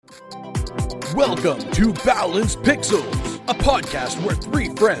Welcome to Balanced Pixels, a podcast where three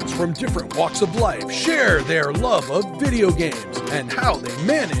friends from different walks of life share their love of video games and how they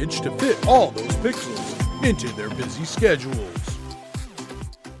manage to fit all those pixels into their busy schedules.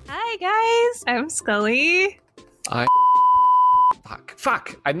 Hi guys, I'm Scully.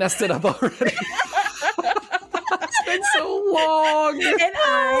 Fuck, I messed it up already. It's been so long. And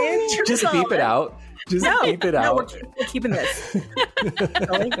I'm Just beep it out. Beep it out. We're keeping this.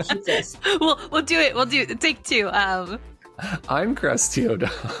 Keep this. We'll do it. We'll do it. Take two. I'm Krusty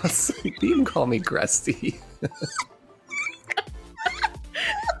Odas. You can call me Krusty.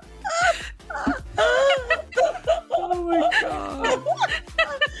 Oh my god.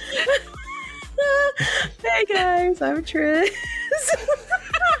 Hey guys, I'm Triz.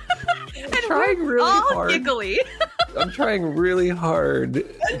 I'm trying really hard. Giggly. I'm trying really hard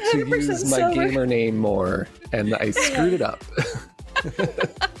to use my gamer name more, and I screwed it up.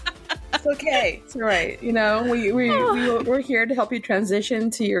 It's okay. It's all right. You know, we're here to help you transition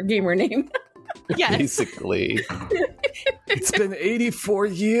to your gamer name. Yes. Basically. It's been 84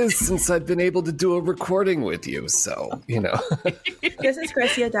 years since I've been able to do a recording with you, so, you know. This is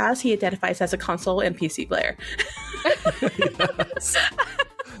Krusty Odas. He identifies as a console and PC player. Yes.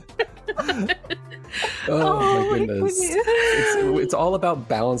 Oh my goodness. It's all about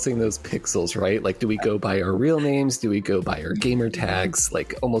balancing those pixels, right? Like, do we go by our real names? Do we go by our gamer tags?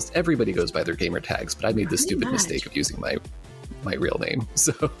 Like, almost everybody goes by their gamer tags, but I made the stupid mistake of using my real name.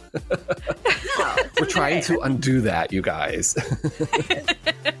 So we're trying to undo that, you guys.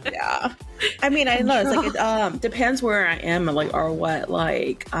 Yeah. I mean, I know it's like it depends where I am and like or what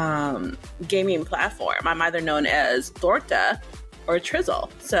gaming platform. I'm either known as Dorta or Trizzle.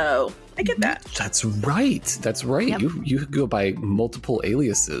 So I get that. That's right. Yep. You go by multiple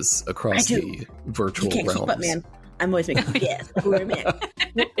aliases across the virtual you can't realms. Keep up, man. I'm always making yes.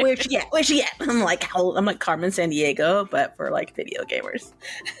 Where's she at? Where's she at? I'm like Carmen Sandiego, but for like video gamers.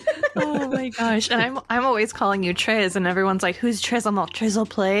 Oh my gosh! And I'm always calling you Triz, and everyone's like, "Who's Triz?" I'm like, "Trizzle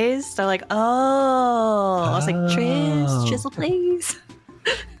Plays." They're like, "Oh." I was like, "Triz, Trizzle Plays."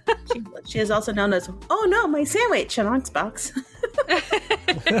 She is also known as "Oh no, my sandwich" on Xbox.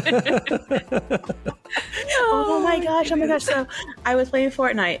 Oh my gosh! So I was playing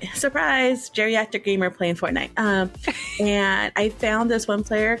Fortnite. Surprise! Geriatric gamer playing Fortnite. And I found this one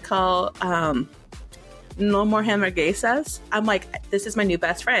player called No More Hamburguesas. I'm like, this is my new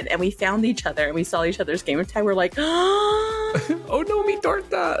best friend, and we found each other, and we saw each other's gamer tag. We're like, oh no, mi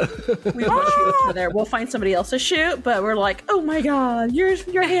torta! We won't shoot each other. We'll find somebody else to shoot, but we're like, oh my god,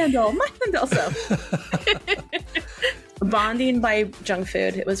 your handle, my handle. So bonding by junk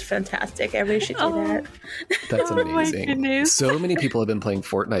food. It was fantastic. Everybody should do that. That's amazing. So many people have been playing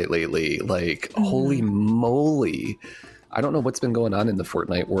Fortnite lately. Like, holy moly. I don't know what's been going on in the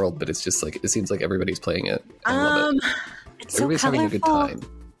Fortnite world, but it's just like, it seems like everybody's playing it. I love it. It's so everybody's colorful. having a good time.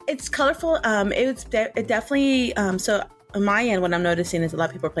 It's colorful. It definitely, so on my end, what I'm noticing is a lot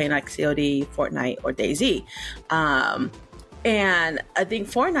of people are playing like COD, Fortnite, or DayZ. And I think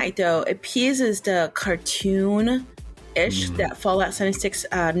Fortnite, though, appeases the cartoon-ish that Fallout 76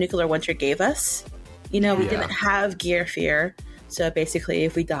 Nuclear Winter gave us. You know, we didn't have gear fear. So basically,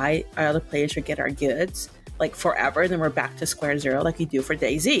 if we die, our other players would get our goods like forever, then we're back to square zero like you do for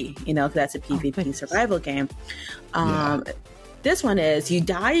DayZ, you know, because that's a PvP survival game. This one is, you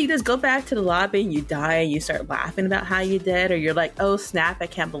die, you just go back to the lobby, and you die, and you start laughing about how you did, or you're like, oh snap, I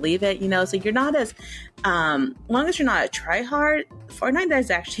can't believe it, you know, so you're not as, long as you're not a tryhard, Fortnite is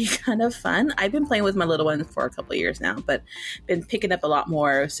actually kind of fun. I've been playing with my little one for a couple of years now, but been picking up a lot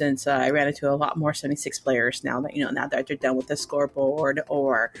more since I ran into a lot more 76 players now that, you know, now that they're done with the scoreboard,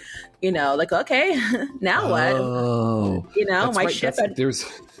 or, you know, like, okay, now what? You know, my ship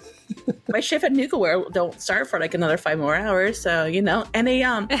my shift at Nuclear don't start for like another 5 more hours, so you know, and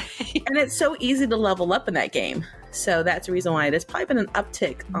and it's so easy to level up in that game, so that's the reason why there's probably been an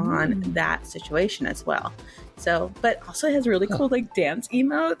uptick on that situation as well. So, but also it has really cool like dance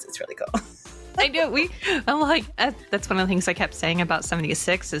emotes. It's really cool. I know. I'm like, that's one of the things I kept saying about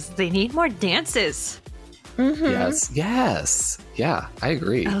 76 is they need more dances. Mm-hmm. Yes. Yeah, I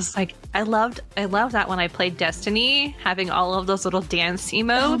agree. I was like, I loved that when I played Destiny, having all of those little dance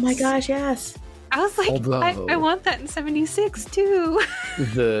emotes. Oh my gosh, yes. I was like, I want that in 76 too.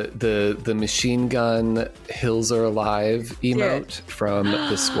 The machine gun Hills Are Alive emote from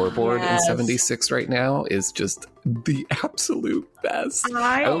the scoreboard in 76 right now is just the absolute best.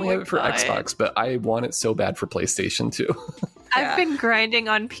 I only have it for Xbox, but I want it so bad for PlayStation too. I've been grinding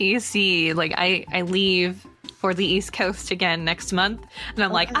on PC. Like I leave for the East Coast again next month. And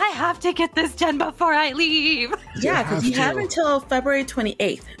I'm like, I have to get this done before I leave. Yeah, because you have until February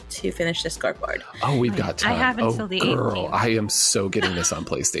 28th to finish the scoreboard. Oh, we've got time. I have until the 18th. I am so getting this on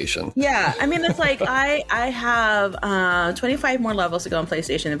PlayStation. Yeah, I mean, it's like I have 25 more levels to go on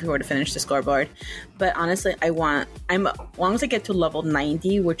PlayStation if we were to finish the scoreboard. But honestly, as long as I get to level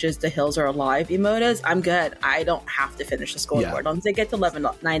 90, which is the Hills Are Alive emotes, I'm good. I don't have to finish the scoreboard. As long as I get to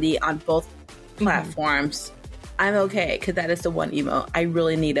level 90 on both platforms, I'm okay, because that is the one emote I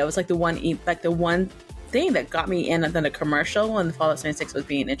really need. It was like the one thing that got me in the commercial when the Fallout 76 was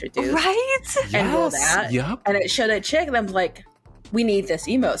being introduced. Right? And all that. Yep. And it showed a chick, and I'm like, we need this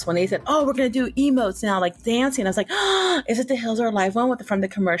emotes. When they said, oh, we're going to do emotes now, like dancing, I was like, oh, is it the Hills Are Alive one from the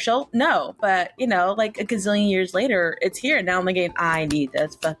commercial? No, but like a gazillion years later, it's here. Now I'm like, I need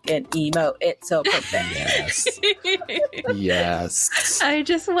this fucking emote. It's so perfect. Yes. Yes. I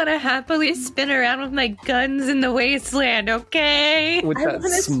just want to happily spin around with my guns in the wasteland, okay? With that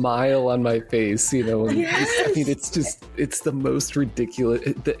smile on my face, Yes. it's the most ridiculous.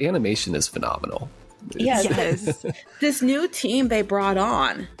 The animation is phenomenal. Yes. This new team they brought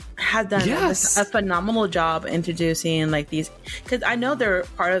on had done a phenomenal job introducing like these, because I know they're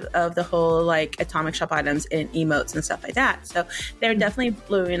part of the whole like atomic shop items and emotes and stuff like that. So they're definitely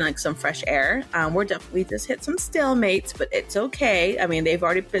blowing like some fresh air. We just hit some stalemates, but it's okay. I mean, they've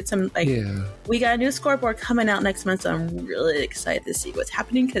already put some we got a new scoreboard coming out next month, so I'm really excited to see what's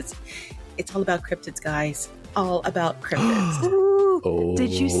happening, because it's all about cryptids, guys. All about cryptids. Oh.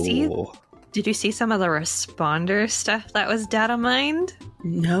 Did you see some of the responder stuff that was data mined?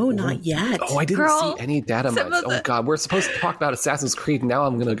 No, not yet. Oh, I didn't see any data mines. Oh God, we're supposed to talk about Assassin's Creed. Now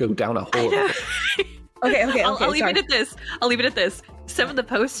I'm gonna go down a hole. Okay. I'll leave it at this. Some of the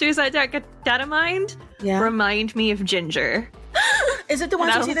posters I got data mined remind me of Ginger. Is it the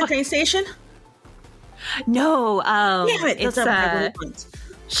ones you see at the train station? No, Damn it, those are my ones.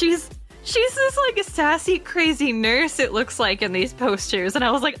 She's this like a sassy, crazy nurse, it looks like, in these posters, and I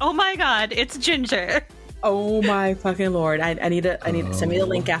was like, oh my God, it's Ginger. Oh my fucking Lord. I need to send me the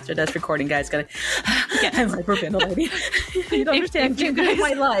link after this recording, guys. I'm hyperventilating. You don't understand. Ginger is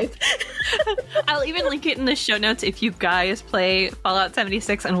my life. I'll even link it in the show notes. If you guys play Fallout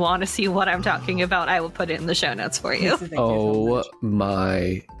 76 and want to see what I'm talking about, I will put it in the show notes for you. Oh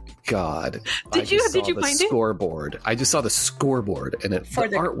my God. Did you find it? Scoreboard. I just saw the scoreboard, and the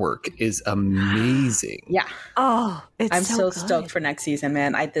artwork is amazing. Yeah. Oh, I'm so stoked for next season,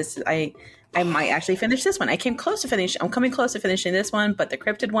 man. I might actually finish this one. I'm coming close to finishing this one, but the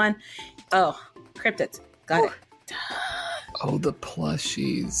cryptid one, cryptids. Got it. Oh, the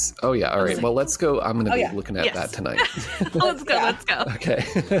plushies. Oh yeah. All right. Well, let's go. I'm going to be looking at that tonight. Let's go. Okay.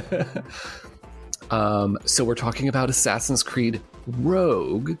 So we're talking about Assassin's Creed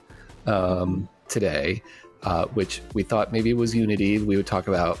Rogue today, which we thought maybe was Unity we would talk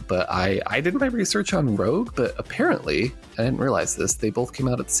about, but I did my research on Rogue, but apparently, I didn't realize this, they both came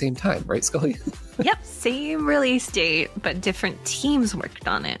out at the same time, right, Scully? Yep, same release date, but different teams worked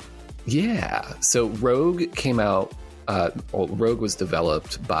on it. Yeah, so Rogue came out, Rogue was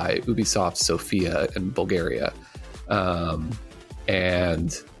developed by Ubisoft Sofia in Bulgaria,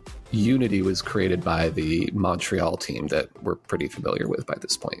 and Unity was created by the Montreal team that we're pretty familiar with by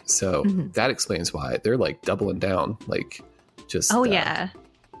this point. So that explains why they're like doubling down, like just. Oh, yeah.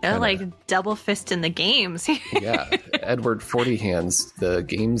 They're like double fist in the games. Yeah. Edward 40 Hands, the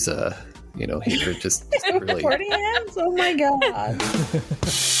games, hater just really. 40 Hands? Oh my God.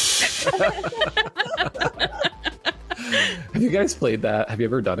 Have you guys played that? Have you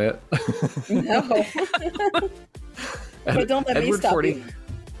ever done it? No. But don't let me stop you.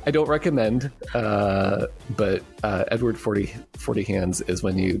 I don't recommend, but Edward 40 Hands is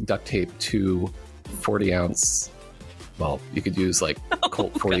when you duct tape two 40-ounce, well, you could use like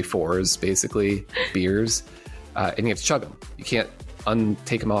Colt 44s, basically, beers, and you have to chug them. You can't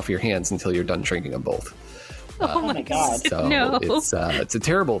take them off your hands until you're done drinking them both. Oh my God. So no. It's a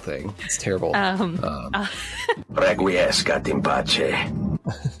terrible thing. It's terrible. Requiescat in pace.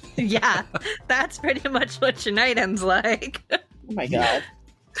 Yeah, that's pretty much what your night ends like. Oh my God.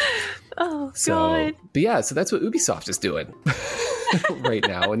 Oh God! But yeah, so that's what Ubisoft is doing right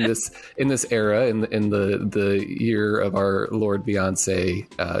now in this era in the year of our Lord Beyonce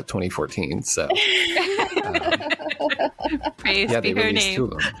 2014. So praise be her name. Two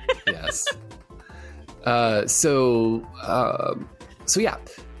of them. Yes. So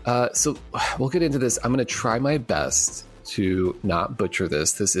we'll get into this. I'm going to try my best to not butcher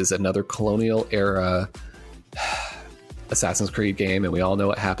this. This is another colonial era Assassin's Creed game, and we all know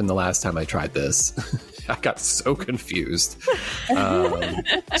what happened the last time I tried this. I got so confused.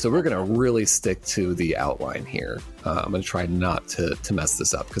 So we're going to really stick to the outline here. I'm going to try not to mess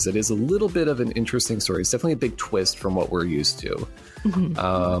this up because it is a little bit of an interesting story. It's definitely a big twist from what we're used to.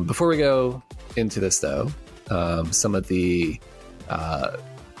 Before we go into this, though, some of it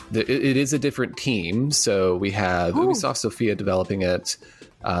is a different team. So we have Ubisoft Sofia developing it.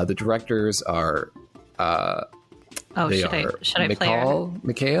 The directors are... should I play her?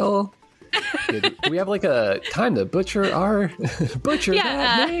 Mikhail? Do we have like a time to butcher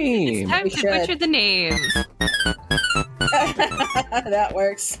that name? It's time to butcher the names. That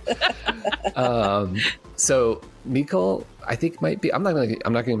works. So Mikhail, I think might be. I'm not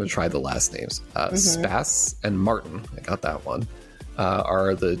going to try the last names. Spas and Martin. I got that one.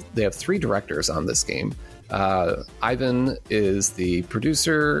 They have 3 directors on this game. Ivan is the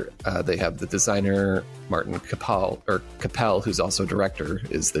producer. They have the designer, Martin Capel, who's also director,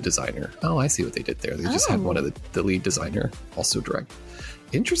 is the designer. Oh, I see what they did there. They just had one of the lead designer also direct.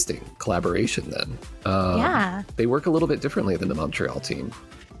 Interesting collaboration then. Yeah. They work a little bit differently than the Montreal team.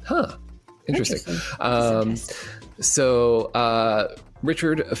 Huh. Interesting. So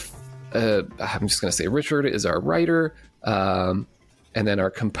Richard, I'm just going to say Richard is our writer. And then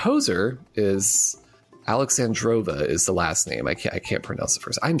our composer is... Alexandrova is the last name. I can't pronounce the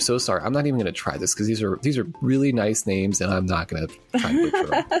first. I'm so sorry. I'm not even going to try this because these are really nice names, and I'm not going to try to butcher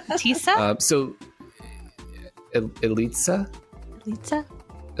them. Tisa? So, Elitsa,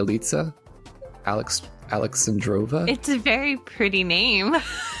 Alexandrova. It's a very pretty name.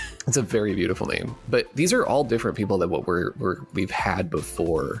 It's a very beautiful name. But these are all different people than what we've had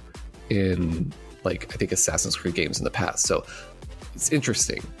before in, like, I think Assassin's Creed games in the past. So it's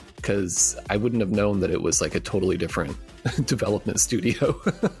interesting. Because I wouldn't have known that it was like a totally different development studio.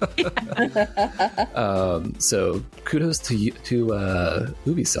 So kudos to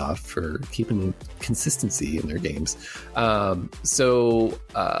Ubisoft for keeping consistency in their games.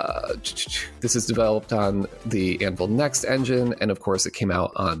 This is developed on the Anvil Next engine, and of course it came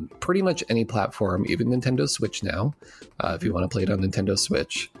out on pretty much any platform, even Nintendo Switch now, if you want to play it on Nintendo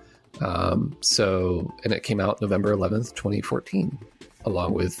Switch. And it came out November 11th, 2014.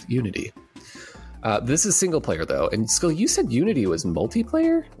 Along with Unity. This is single player though, and Skull, you said Unity was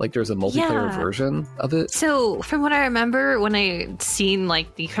multiplayer? Like there's a multiplayer version of it? So from what I remember when I'd seen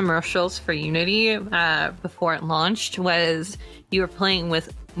like the commercials for Unity before it launched, was you were playing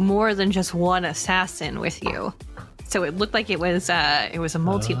with more than just one assassin with you. So it looked like it was a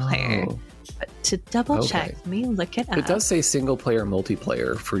multiplayer. But to double check, let me look it up. It does say single player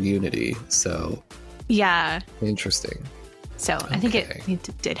multiplayer for Unity, so yeah. Interesting. So I think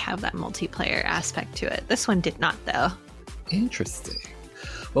it did have that multiplayer aspect to it. This one did not, though. Interesting.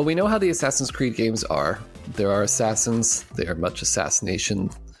 Well, we know how the Assassin's Creed games are. There are assassins. They are much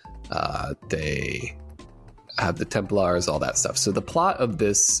assassination. They have the Templars, all that stuff. So the plot of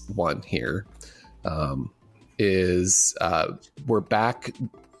this one here is we're back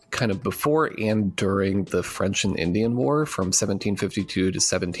kind of before and during the French and Indian War from 1752 to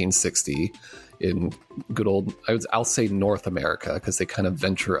 1760 in good old, I'll say North America, because they kind of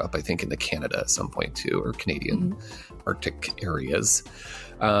venture up, I think, into Canada at some point too, or Canadian Arctic areas.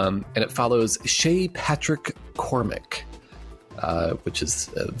 And it follows Shay Patrick Cormac, which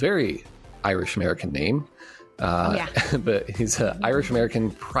is a very Irish-American name. But he's an Irish-American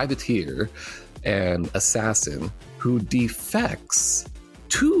privateer and assassin who defects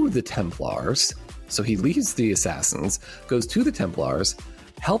to the Templars. So he leaves the assassins, goes to the Templars,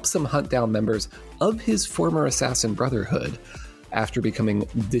 helps them hunt down members of his former assassin brotherhood after becoming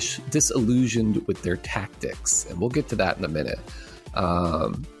disillusioned with their tactics. And we'll get to that in a minute.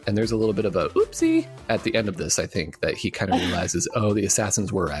 And there's a little bit of a oopsie at the end of this, I think, that he kind of realizes, oh, the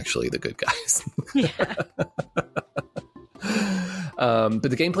assassins were actually the good guys. But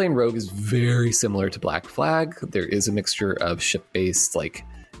the gameplay in Rogue is very similar to Black Flag. There is a mixture of ship-based, like,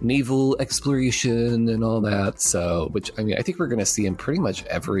 naval exploration and all that. So, which, I mean, I think we're going to see in pretty much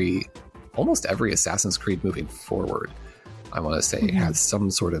almost every Assassin's Creed moving forward, I want to say, has some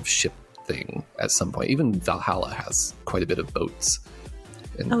sort of ship thing at some point. Even Valhalla has quite a bit of boats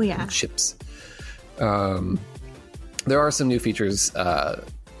and ships. There are some new features that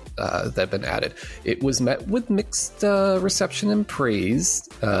have been added. It was met with mixed reception and praise,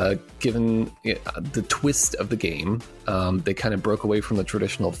 given the twist of the game. They kind of broke away from the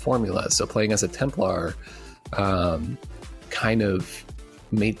traditional formula. So playing as a Templar kind of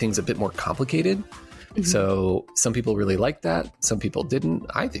made things a bit more complicated. So some people really like that. Some people didn't.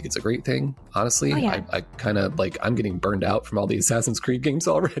 I think it's a great thing, honestly. I kind of like, I'm getting burned out from all the Assassin's Creed games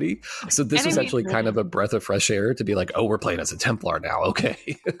already. So this was actually kind of a breath of fresh air to be like, oh, we're playing as a Templar now. Okay.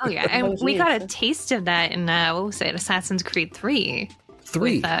 Oh, yeah. And we got a taste of that in, what was it, Assassin's Creed 3.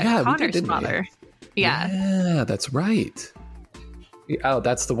 With, yeah, Connor's we did, didn't father. we? Yeah, that's right. Oh,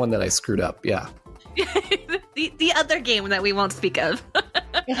 that's the one that I screwed up. Yeah. the other game that we won't speak of.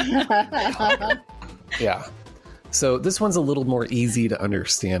 Yeah. So this one's a little more easy to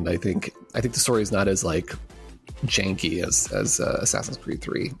understand, I think. I think the story is not as like janky as Assassin's Creed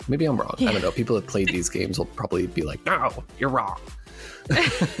 3. Maybe I'm wrong. I don't know. People that played these games will probably be like, no, you're wrong.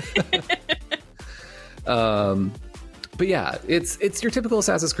 But yeah, it's your typical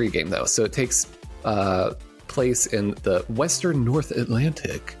Assassin's Creed game, though. So it takes place in the Western North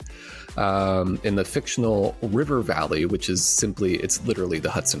Atlantic, in the fictional River Valley, which is it's literally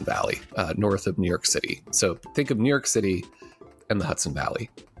the Hudson Valley, north of New York City. So think of New York City and the Hudson Valley.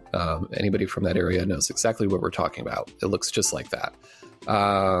 Anybody from that area knows exactly what we're talking about. It looks just like that.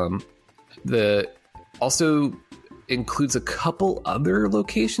 Also includes a couple other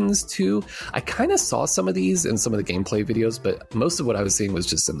locations too. I kind of saw some of these in some of the gameplay videos, but most of what I was seeing was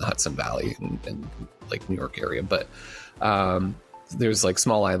just in the Hudson Valley and like New York area. But there's like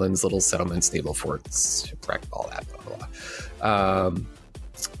small islands, little settlements, naval forts, shipwreck, all that, blah, blah, blah.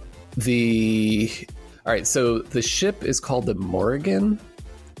 All right, so the ship is called the Morrigan.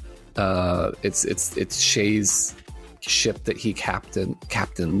 It's Shay's ship that he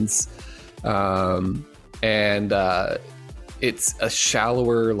captains. And it's a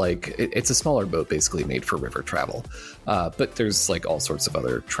shallower, like it's a smaller boat basically made for river travel. But there's like all sorts of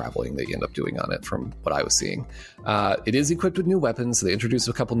other traveling that you end up doing on it from what I was seeing. It is equipped with new weapons. So they introduced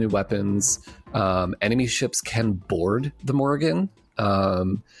a couple new weapons. Enemy ships can board the Morrigan.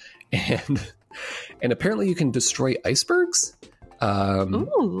 And apparently you can destroy icebergs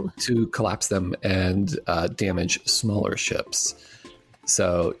to collapse them and damage smaller ships.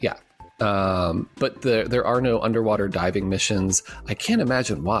 So yeah. But there are no underwater diving missions. I can't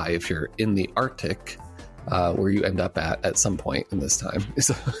imagine why if you're in the Arctic, where you end up at some point in this time.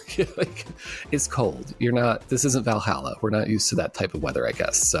 So, like, it's cold. This isn't Valhalla. We're not used to that type of weather, I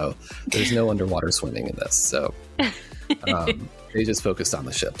guess. So there's no underwater swimming in this. So they just focused on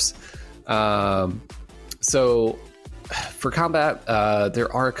the ships. So for combat,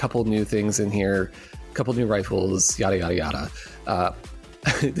 there are a couple new things in here, a couple new rifles, yada, yada, yada.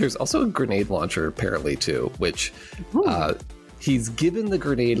 There's also a grenade launcher apparently too, which he's given the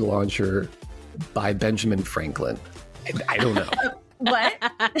grenade launcher by Benjamin Franklin. I don't know. What?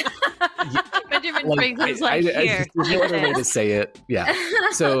 Benjamin Franklin's here. There's no other way to say it. Yeah.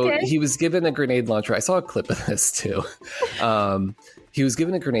 So He was given a grenade launcher. I saw a clip of this too. He was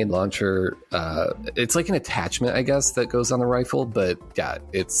given a grenade launcher. It's like an attachment, I guess, that goes on the rifle. But yeah,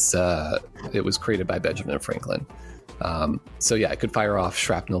 it was created by Benjamin Franklin. So yeah, it could fire off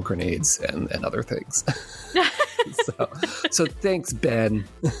shrapnel grenades and other things. so thanks, Ben.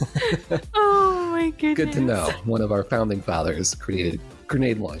 Oh my goodness. Good to know. One of our founding fathers created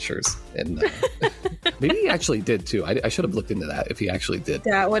grenade launchers, and maybe he actually did too. I should have looked into that if he actually did.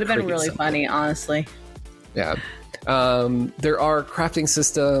 That would have been really funny, honestly. Yeah. There are crafting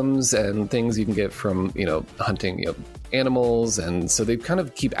systems and things you can get from, hunting, animals. And so they kind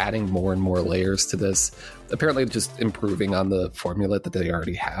of keep adding more and more layers to this. Apparently just improving on the formula that they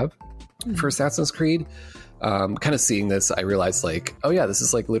already have for Assassin's Creed. Kind of seeing this, I realized like, oh yeah, this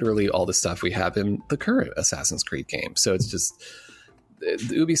is like literally all the stuff we have in the current Assassin's Creed game. So it's just,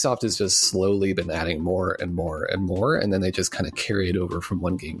 Ubisoft has just slowly been adding more and more and more. And then they just kind of carry it over from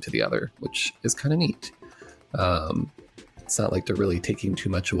one game to the other, which is kind of neat. It's not like they're really taking too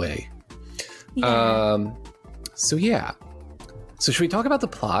much away. Yeah. So should we talk about the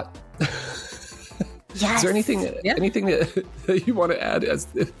plot? Yes. Is there anything that you want to add as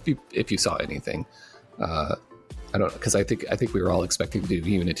if you saw anything? I don't know, because I think we were all expecting to do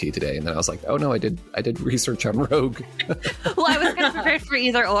Unity today, and then I was like, oh no, I did research on Rogue. Well, I was kind of prepared for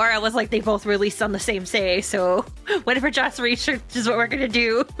either or. I was like, they both released on the same day, so whatever Josh research is what we're gonna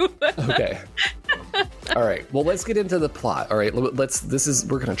do. Okay. All right. Well, let's get into the plot. All right.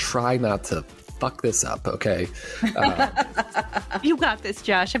 We're gonna try not to fuck this up. Okay. You got this,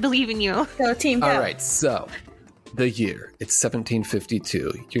 Josh. I believe in you. Go team. Go. All right. So. The year, it's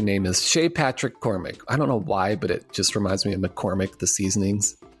 1752. Your name is Shay Patrick Cormac. I don't know why, but it just reminds me of McCormick, the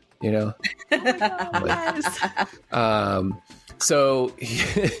seasonings, Oh my God, yes. So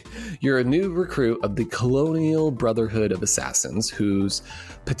you're a new recruit of the Colonial Brotherhood of Assassins, whose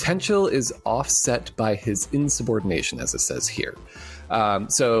potential is offset by his insubordination, as it says here.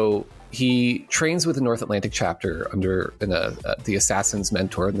 So he trains with the North Atlantic chapter under the assassin's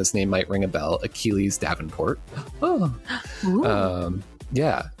mentor, and this name might ring a bell, Achilles Davenport. Oh.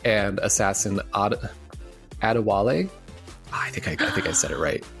 Yeah, and assassin Adewale. I think I said it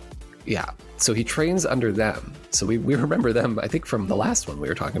right. Yeah, so he trains under them. So we remember them, I think, from the last one we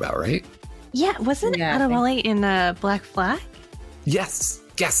were talking about, right? Yeah, wasn't Adewale in Black Flag? Yes.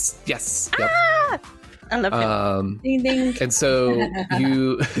 Yep. I love him. Ding, ding. And so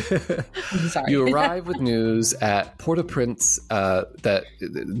you arrive with news at Port-au-Prince that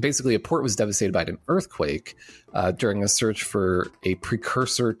basically a port was devastated by an earthquake during a search for a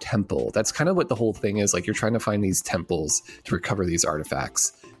precursor temple. That's kind of what the whole thing is. Like, you're trying to find these temples to recover these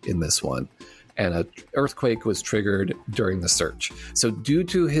artifacts in this one. And an earthquake was triggered during the search. So due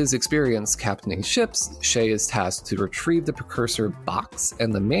to his experience captaining ships, Shay is tasked to retrieve the precursor box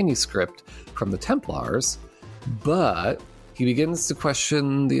and the manuscript from the Templars, but he begins to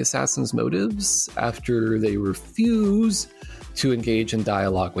question the assassins' motives after they refuse to engage in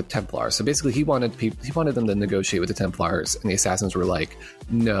dialogue with Templars. So basically, he wanted them to negotiate with the Templars, and the assassins were like,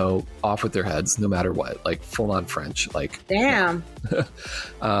 "No, off with their heads, no matter what." Like, full on French. Like, damn.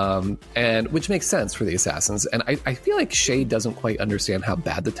 And which makes sense for the assassins. And I feel like Shay doesn't quite understand how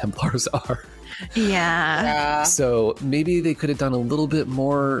bad the Templars are. Yeah. So maybe they could have done a little bit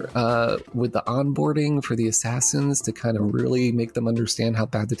more with the onboarding for the assassins to kind of really make them understand how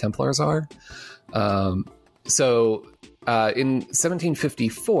bad the Templars are. In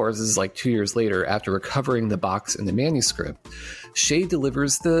 1754, this is like 2 years later, after recovering the box and the manuscript, Shay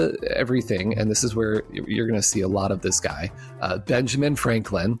delivers everything, and this is where you're going to see a lot of this guy, Benjamin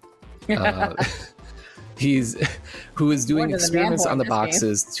Franklin. Who is doing experiments on the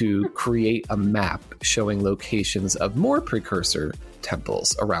boxes to create a map showing locations of more precursor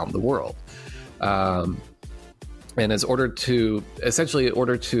temples around the world. And is ordered to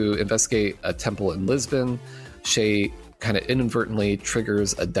investigate a temple in Lisbon. Shay kind of inadvertently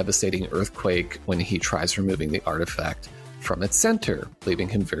triggers a devastating earthquake when he tries removing the artifact from its center, leaving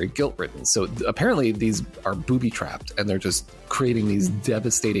him very guilt-ridden. So apparently these are booby-trapped, and they're just creating these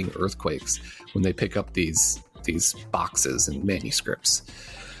devastating earthquakes when they pick up these boxes and manuscripts.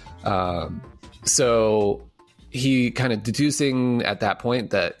 So he kind of deducing at that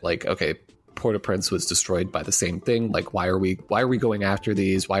point that, like, okay, Port-au-Prince was destroyed by the same thing. Like, why are we going after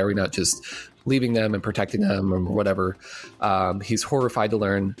these? Why are we not just leaving them and protecting them or whatever? He's horrified to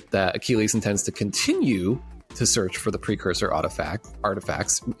learn that Achilles intends to continue to search for the precursor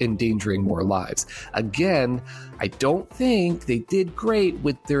artifacts, endangering more lives. Again, I don't think they did great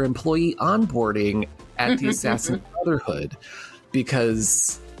with their employee onboarding at the Assassin Brotherhood,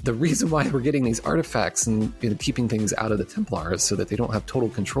 because the reason why we're getting these artifacts and keeping things out of the Templars so that they don't have total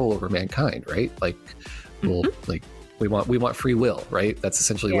control over mankind, right? Like, we want free will, right? That's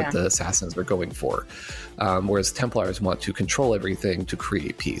essentially what the assassins are going for. Whereas Templars want to control everything to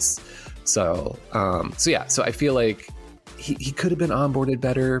create peace. So I feel like he could have been onboarded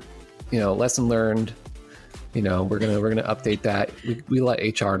better. Lesson learned. We're gonna update that. We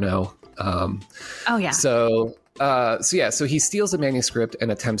let HR know. So he steals the manuscript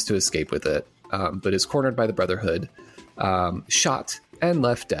and attempts to escape with it, but is cornered by the Brotherhood, shot and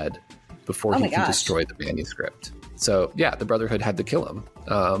left dead before he can destroy the manuscript. So yeah, the Brotherhood had to kill him.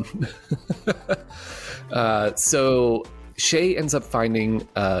 So Shay ends up finding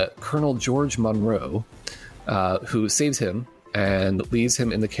Colonel George Monroe, who saves him and leaves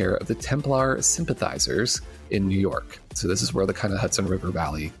him in the care of the Templar sympathizers in New York. So this is where the kind of Hudson River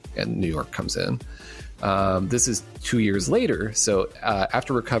Valley and New York comes in. This is 2 years later. So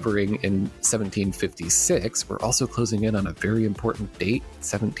after recovering in 1756, we're also closing in on a very important date,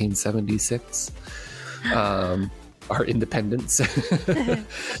 1776. Our independence. So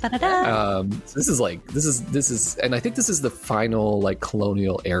this is, and I think this is the final like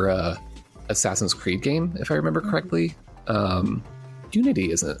colonial era Assassin's Creed game, if I remember correctly.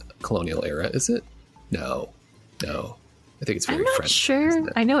 Unity isn't colonial era, is it? No. I think it's very French. I'm not sure.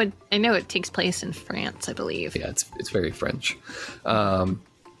 I know it takes place in France, I believe. Yeah, it's very French.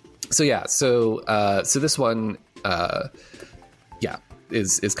 So this one,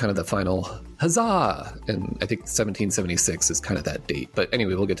 is kind of the final huzzah, and I think 1776 is kind of that date. But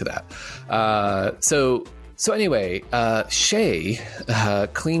anyway, we'll get to that. So anyway, Shay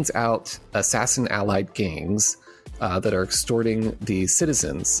cleans out assassin allied gangs that are extorting the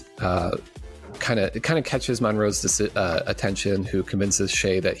citizens. It kind of catches Monroe's attention, who convinces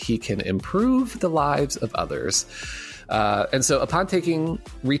Shay that he can improve the lives of others. And so upon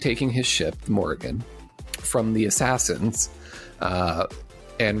retaking his ship, the Morrigan, from the assassins,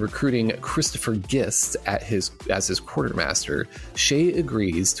 and recruiting Christopher Gist as his quartermaster, Shay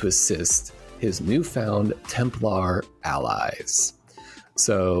agrees to assist his newfound Templar allies.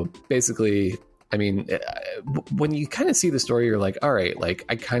 So basically, I mean, when you kind of see the story, you're like, all right, like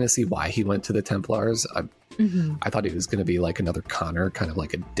I kind of see why he went to the Templars. I thought he was going to be like another Connor, kind of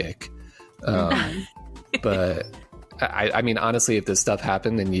like a dick. But I mean, honestly, if this stuff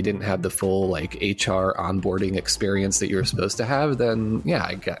happened and you didn't have the full like HR onboarding experience that you're supposed to have, then yeah,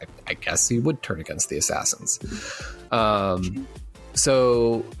 I guess he would turn against the assassins.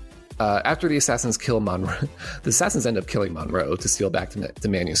 So after the assassins kill Monroe, the assassins end up killing Monroe to steal back the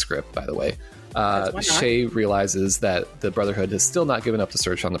manuscript, by the way. Shay realizes that the Brotherhood has still not given up the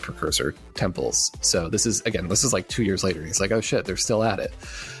search on the precursor temples. So this is like 2 years later. He's like, oh shit, they're still at it.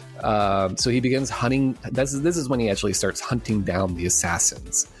 So he begins hunting. This is when he actually starts hunting down the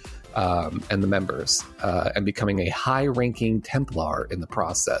assassins and the members and becoming a high-ranking Templar in the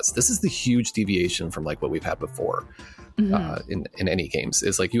process. This is the huge deviation from like what we've had before in any games.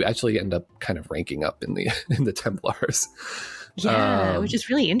 Is like you actually end up kind of ranking up in the Templars. Yeah, which is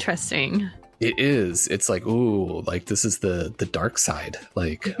really interesting. It is. It's like, ooh, like this is the dark side.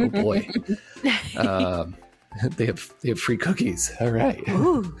 Like, oh boy. They have free cookies. All right.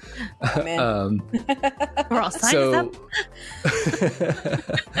 Ooh. Oh, man. We're all signed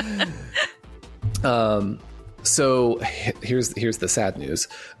up. So here's the sad news.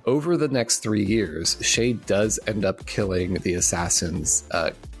 Over the next 3 years, Shay does end up killing the assassins.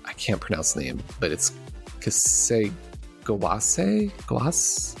 I can't pronounce the name, but it's Kasei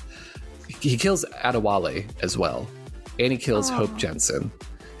Gawase. He kills Adewale as well, and he kills Hope Jensen.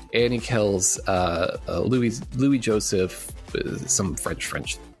 And he kills Louis Joseph, some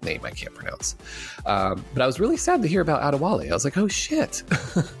French name I can't pronounce. But I was really sad to hear about Adewale. I was like, oh shit.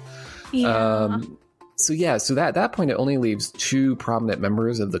 Yeah. So at that point, it only leaves 2 prominent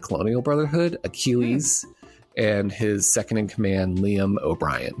members of the Colonial Brotherhood, Achilles and his second in command, Liam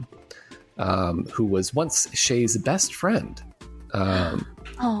O'Brien, who was once Shay's best friend.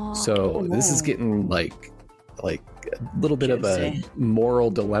 This is getting like a little bit of a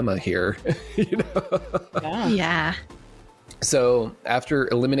moral dilemma here. You know? Yeah. So after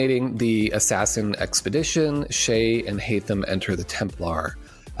eliminating the assassin expedition, Shay and Haytham enter the Templar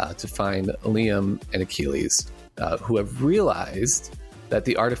to find Liam and Achilles, who have realized that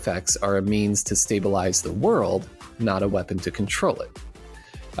the artifacts are a means to stabilize the world, not a weapon to control it.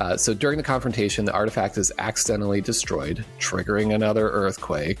 So during the confrontation, the artifact is accidentally destroyed, triggering another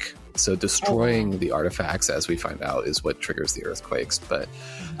earthquake. So destroying the artifacts, as we find out, is what triggers the earthquakes. But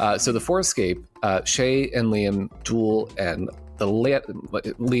so the 4 escape. Shay and Liam duel, and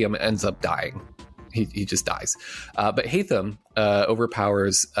Liam ends up dying. He just dies. But Haytham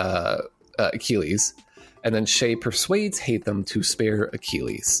overpowers Achilles, and then Shay persuades Haytham to spare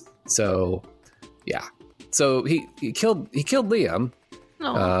Achilles. So yeah, so he killed Liam.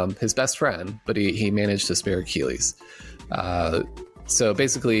 His best friend, but he managed to spare Achilles. So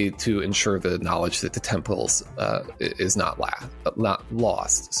basically, to ensure the knowledge that the temples is not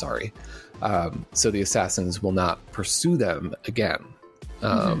lost. Sorry. So the assassins will not pursue them again.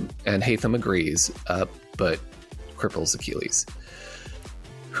 And Haytham agrees, but cripples Achilles.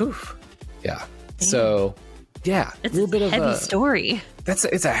 Whew. Yeah. Damn. So yeah, it's a little bit of a heavy story.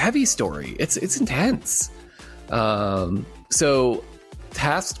 It's a heavy story. It's intense. So.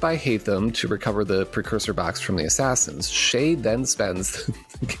 Tasked by Haytham to recover the precursor box from the assassins, Shay then spends,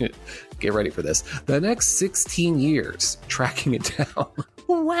 get ready for this, the next 16 years tracking it down.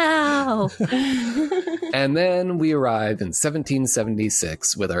 Wow. And then we arrive in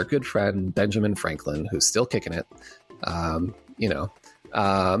 1776 with our good friend Benjamin Franklin, who's still kicking it. And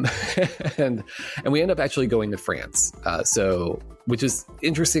we end up actually going to France. Which is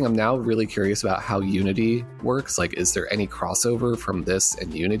interesting. I'm now really curious about how Unity works. Like, is there any crossover from this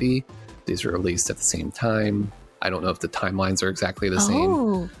and Unity? These are released at the same time. I don't know if the timelines are exactly the same.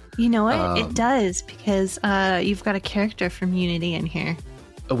 Oh, you know what? It does, because you've got a character from Unity in here.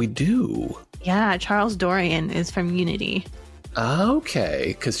 Oh, we do? Yeah, Charles Dorian is from Unity.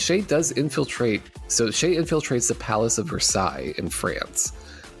 Okay, because Shay does infiltrate. So Shay infiltrates the Palace of Versailles in France.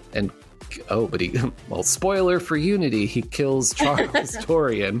 And spoiler for Unity, he kills Charles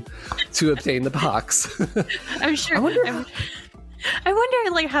Dorian to obtain the box. I'm sure. I wonder,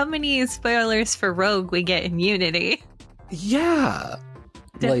 like, how many spoilers for Rogue we get in Unity. Yeah.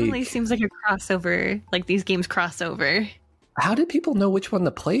 Definitely seems like a crossover, like these games crossover. How did people know which one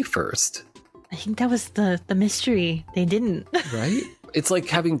to play first? I think that was the mystery. They didn't. Right? It's like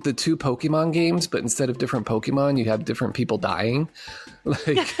having the 2 Pokemon games, but instead of different Pokemon, you have different people dying.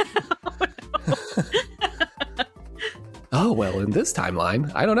 Like, oh, well, in this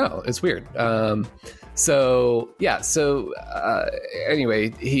timeline, I don't know. It's weird.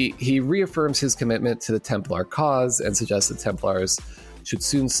 Anyway, he reaffirms his commitment to the Templar cause and suggests the Templars should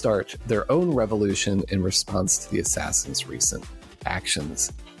soon start their own revolution in response to the Assassins' recent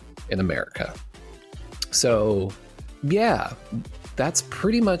actions in America. So, yeah, that's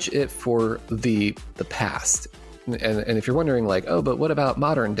pretty much it for the past. And if you're wondering, like, oh, but what about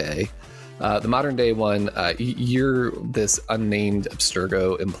modern day? The modern day one, you're this unnamed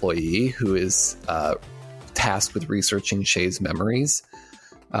Abstergo employee who is tasked with researching Shay's memories.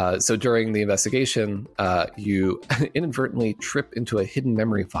 So during the investigation, you inadvertently trip into a hidden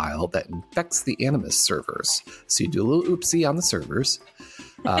memory file that infects the Animus servers. So you do a little oopsie on the servers.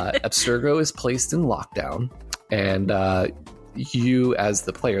 Abstergo is placed in lockdown, and you, as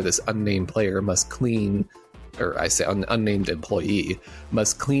the player, this unnamed player, must clean, or I say unnamed employee,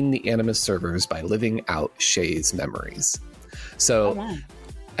 must clean the Animus servers by living out Shay's memories. So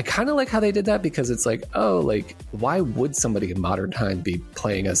I kind of like how they did that, because it's like, oh, like, why would somebody in modern time be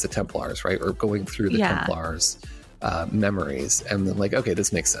playing as the Templars, right? Or going through the Templars' memories. And then, like, okay,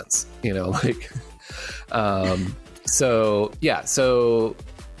 this makes sense. You know, like, so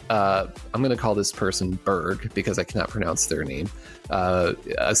I'm going to call this person Berg because I cannot pronounce their name.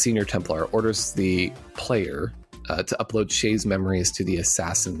 A senior Templar orders the player to upload Shay's memories to the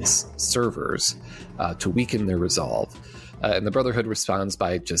Assassins' servers to weaken their resolve. And the Brotherhood responds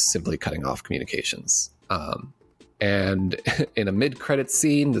by just simply cutting off communications. And in a mid-credits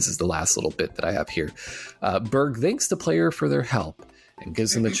scene, this is the last little bit that I have here, Berg thanks the player for their help and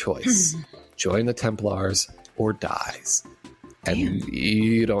gives them a choice. Join the Templars or dies. And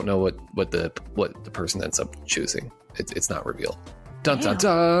you don't know what the person ends up choosing. It's not revealed. Dun dun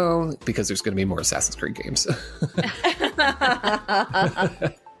dun! Because there's going to be more Assassin's Creed games.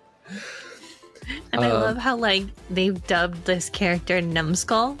 And I love how, like, they've dubbed this character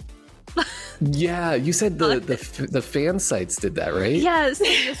Numbskull. Yeah, you said the fan sites did that, right? Yes,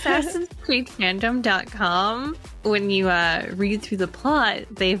 Assassin's Creed Fandom.com. When you read through the plot,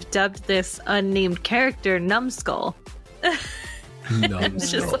 they've dubbed this unnamed character Numbskull.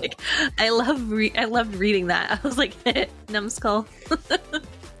 It's just like, I loved reading that. I was like, Numbskull.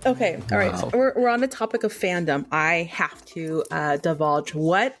 Okay, all right. So we're on the topic of fandom. I have to divulge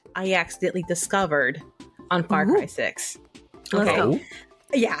what I accidentally discovered on Far Cry 6. Okay. Let's go.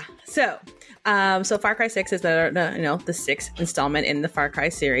 Yeah. So Far Cry 6 is the sixth installment in the Far Cry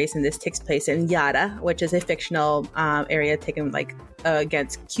series, and this takes place in Yara, which is a fictional area taken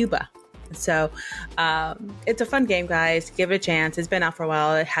against Cuba. So it's a fun game, guys. Give it a chance. It's been out for a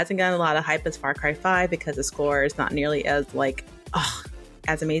while. It hasn't gotten a lot of hype as Far Cry 5 because the score is not nearly as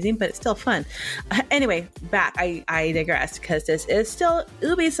as amazing, but it's still fun. Anyway, back. I digress because this is still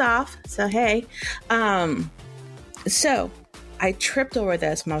Ubisoft. So hey, so I tripped over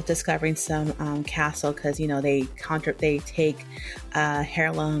this when I was discovering some castle because they take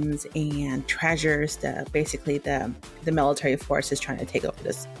heirlooms and treasures that basically the military force is trying to take over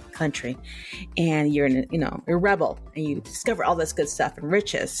this country, and you're you're a rebel and you discover all this good stuff and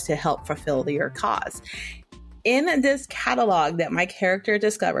riches to help fulfill your cause. In this catalog that my character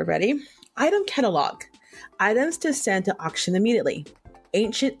discovered, ready? Item catalog. Items to send to auction immediately.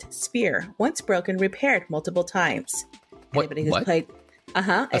 Ancient spear, once broken, repaired multiple times. Anybody who's played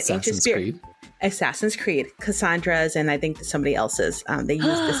Assassin's Creed. Assassin's Creed, Cassandra's, and I think somebody else's. They use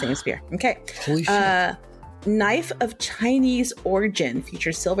the same spear. Okay. Holy shit. Knife of Chinese origin,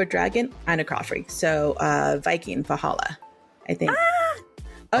 features silver dragon, Anna Crawford. So Viking Valhalla, I think.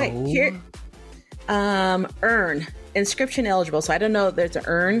 Okay, here. Urn, inscription eligible. So I don't know. There's an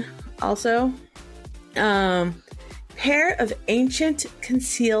urn also. Pair of ancient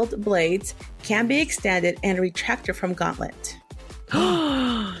concealed blades can be extended and retracted from gauntlet.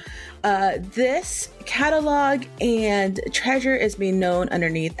 This catalog and treasure is being known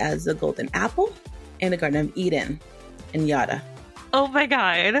underneath as the Golden Apple in the Garden of Eden in Yada. Oh my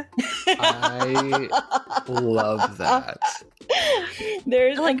god. I love that.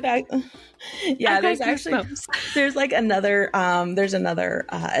 There's like that. Yeah, there's actually there's another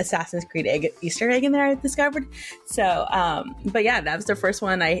Assassin's Creed Easter egg in there I discovered. So but yeah, that was the first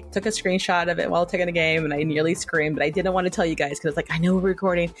one. I took a screenshot of it while taking a game and I nearly screamed, but I didn't want to tell you guys because I know we're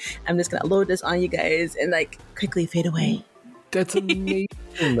recording. I'm just gonna load this on you guys and quickly fade away. That's amazing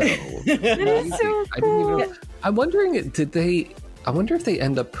though. That is so cool. I'm wondering, I wonder if they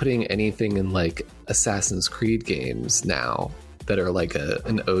end up putting anything in Assassin's Creed games now that are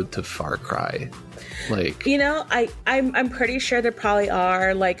an ode to Far Cry. I'm pretty sure there probably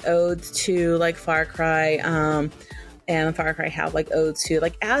are odes to Far Cry, and Far Cry have odes to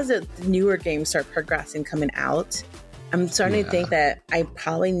as the newer games start progressing coming out. I'm starting to think that I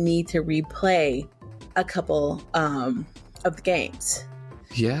probably need to replay a couple of the games.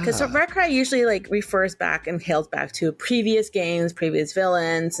 Yeah. Because Far Cry usually like refers back and hails back to previous games, previous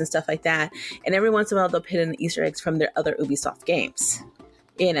villains, and stuff like that. And every once in a while, they'll put in Easter eggs from their other Ubisoft games.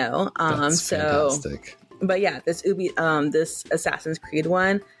 You know, That's fantastic. But yeah, this this Assassin's Creed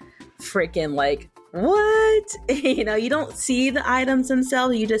one, freaking like what? You know, you don't see the items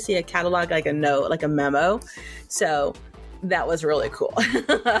themselves; you just see a catalog, like a note, like a memo. So that was really cool.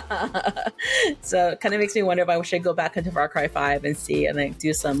 So it kind of makes me wonder if I should go back into Far Cry 5 and see, and then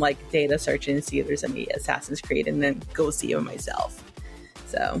do some like data searching and see if there's any Assassin's Creed, and then go see them myself.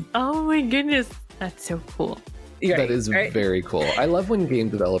 So, oh my goodness, that's so cool. That is very cool. I love when game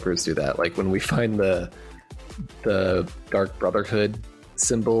developers do that. Like when we find the Dark Brotherhood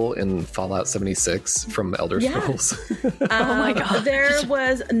symbol in Fallout 76 from Elder Scrolls. Oh my god! There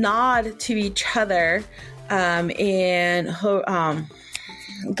was a nod to each other. In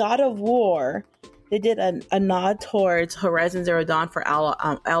God of War, they did a nod towards Horizon Zero Dawn for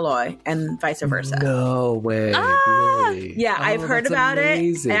Aloy, and vice versa. No way. Really? Yeah, I've heard about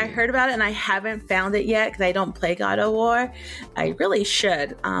amazing. it. And I heard about it, and I haven't found it yet because I don't play God of War. I really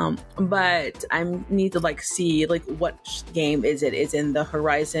should, but I need to like see like what game is it? Is in the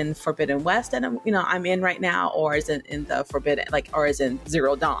Horizon Forbidden West that I'm in right now, or is it in the Forbidden or is it in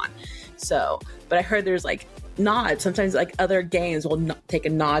Zero Dawn? So, but I heard there's like nods. Sometimes like other games will take a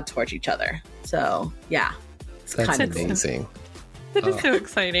nod towards each other. So yeah, it's That's kind of amazing. That is so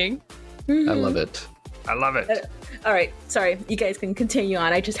exciting. I love it. I love it. All right, sorry, you guys can continue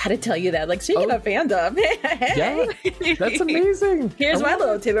on. I just had to tell you that. Like, speaking of fandom, Yeah, that's amazing. Here's my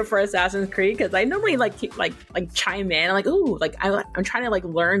little tip for Assassin's Creed, because I normally like chime in. I'm like, ooh, like I'm trying to like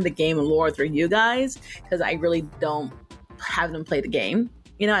learn the game lore through you guys, because I really don't have them play the game.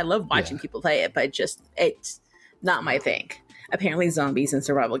 You know, I love watching people play it, but it's not my thing. Apparently zombies and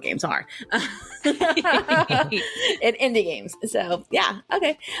survival games are. And indie games. So, yeah,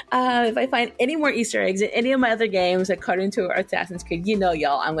 okay. If I find any more Easter eggs in any of my other games according to Assassin's Creed,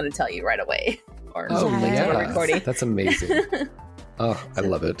 y'all, I'm going to tell you right away. Or yeah. recording. That's amazing. Oh, I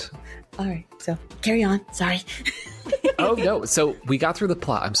love it. All right, so carry on. Sorry. Oh, no. So we got through the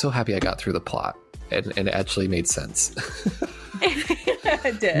plot. I'm so happy I got through the plot. And it actually made sense.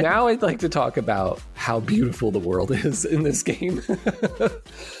 I did. Now I'd like to talk about how beautiful the world is in this game.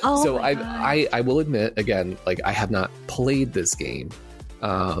 So I will admit, again, like I have not played this game,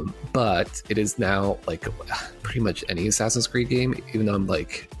 but it is now like pretty much any Assassin's Creed game, even though I'm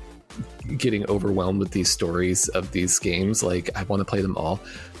like getting overwhelmed with these stories of these games, like I want to play them all.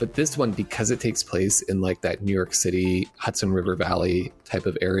 But this one, because it takes place in like that New York City, Hudson River Valley type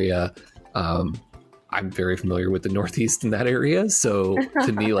of area, I'm very familiar with the Northeast in that area. So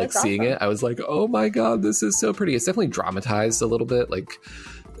to me, like seeing it, I was like, oh my God, this is so pretty. It's definitely dramatized a little bit, like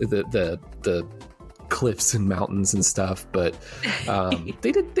the cliffs and mountains and stuff. But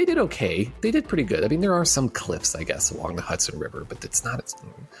they did okay. They did pretty good. I mean, there are some cliffs, I guess, along the Hudson River, but it's not its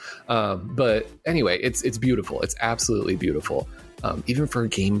own. But anyway, it's beautiful. It's absolutely beautiful. Even for a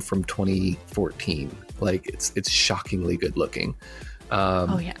game from 2014, like it's shockingly good looking.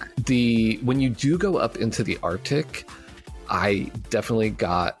 When you do go up into the Arctic, I definitely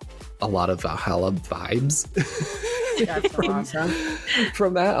got a lot of Valhalla vibes. That's awesome.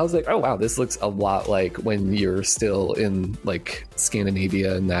 From that, I was like, oh wow, this looks a lot like when you're still in like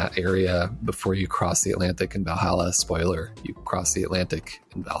Scandinavia in that area before you cross the Atlantic in Valhalla. Spoiler, you cross the Atlantic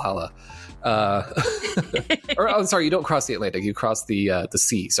in Valhalla. Or I'm sorry, you don't cross the Atlantic, you cross the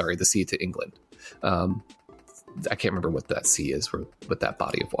sea. Sorry, the sea to England. I can't remember what that sea is, or what that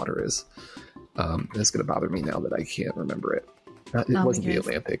body of water is. It's going to bother me now that I can't remember it. It wasn't the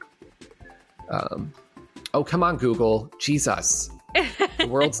Atlantic. Oh, come on, Google. Jesus. The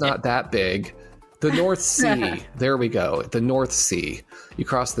world's not that big. The North Sea. There we go. The North Sea. You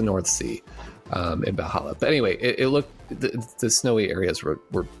cross the North Sea in Valhalla. But anyway, it looked, the snowy areas were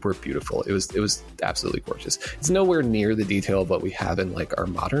beautiful. It was absolutely gorgeous. It's nowhere near the detail of what we have in like our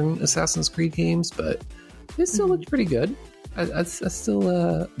modern Assassin's Creed games, but it still looked pretty good. I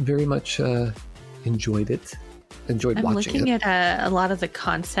still very much enjoyed it. I'm watching looking it. at a lot of the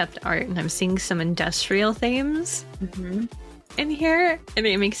concept art, and I'm seeing some industrial themes in here, and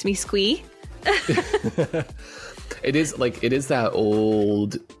it makes me squee. It is that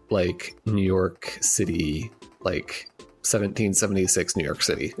old like New York City, like 1776 New York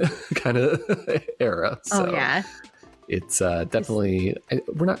City kind of era. So. Oh yeah. It's definitely,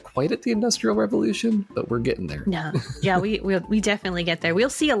 we're not quite at the Industrial Revolution, but we're getting there. No, yeah, we definitely get there. We'll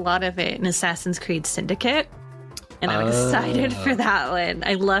see a lot of it in Assassin's Creed Syndicate, and I'm excited for that one.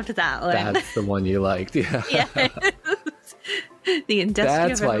 I loved that one. That's the one you liked, yeah. Yes. The Industrial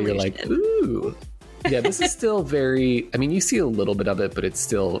That's why you're like, ooh. Yeah, this is still very, I mean, you see a little bit of it, but it's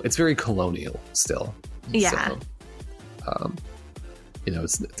very colonial still. Yeah. So,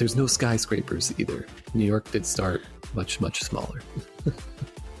 there's no skyscrapers either. New York did start much, much smaller.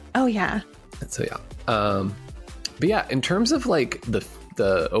 Oh, yeah. So, yeah. But yeah, in terms of like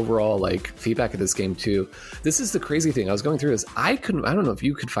the overall like feedback of this game too, this is the crazy thing. I was going through this. I don't know if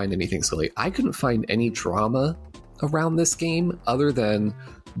you could find anything, Sully. I couldn't find any drama around this game other than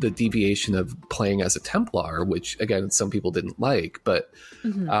the deviation of playing as a Templar, which again, some people didn't like, but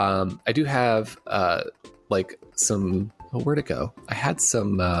I do have like some, where'd it go? I had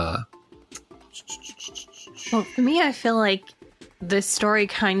some, well, for me, I feel like the story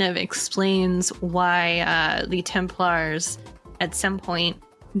kind of explains why the Templars at some point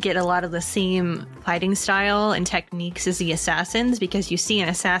get a lot of the same fighting style and techniques as the assassins, because you see an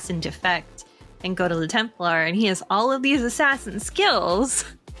assassin defect and go to the Templar and he has all of these assassin skills.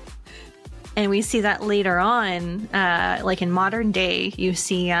 And we see that later on, like in modern day, you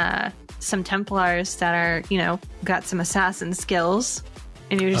see some Templars that are, got some assassin skills.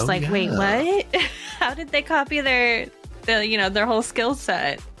 And you're just wait, what? How did they copy their whole skill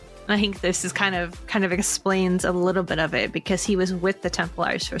set? And I think this is kind of explains a little bit of it, because he was with the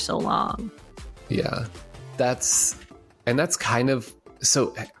Templars for so long. Yeah, that's kind of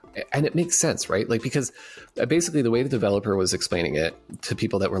so, and it makes sense, right? Like, because basically the way the developer was explaining it to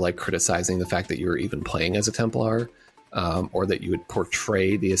people that were like criticizing the fact that you were even playing as a Templar, or that you would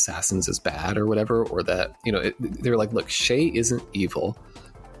portray the assassins as bad or whatever, or that, they're like, look, Shay isn't evil.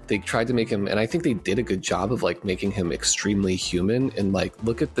 They tried to make him, and I think they did a good job of like making him extremely human, and like,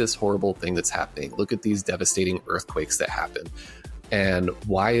 look at this horrible thing that's happening. Look at these devastating earthquakes that happen. And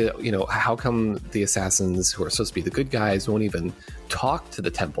why, how come the assassins who are supposed to be the good guys won't even talk to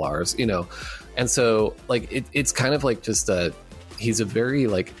the Templars, And so like, it's kind of like just he's a very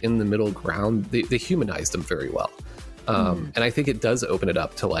like in the middle ground. They humanized him very well. And I think it does open it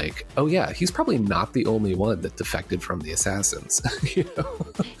up to like, oh yeah, he's probably not the only one that defected from the assassins.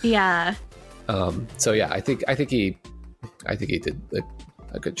 Yeah. So yeah, I think he did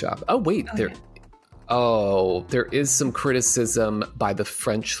a good job. Oh wait, there is some criticism by the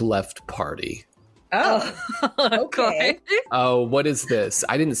French Left Party. Oh, okay. Oh, what is this?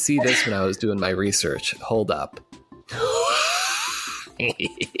 I didn't see this when I was doing my research. Hold up.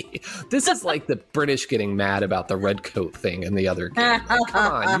 This is like the British getting mad about the red coat thing in the other game. Like,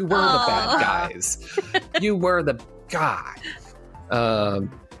 come on, you were the bad guys. You were the guy.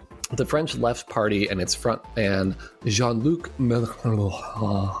 The French Left Party and its front man, Jean-Luc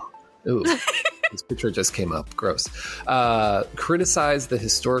Mélenchon. Ooh, this picture just came up. Gross. Criticized the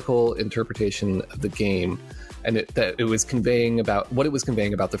historical interpretation of the game, and that it was conveying about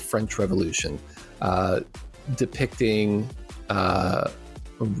the French Revolution, depicting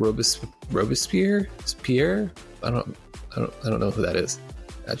Robespierre. I don't know who that is.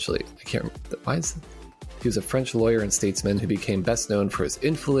 Actually, I can't remember. Why is it? He was a French lawyer and statesman who became best known for his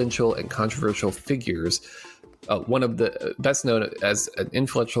influential and controversial figures. One of the best known as an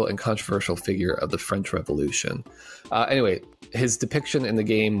influential and controversial figure of the French Revolution. Anyway, his depiction in the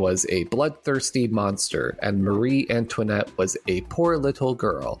game was a bloodthirsty monster, and Marie Antoinette was a poor little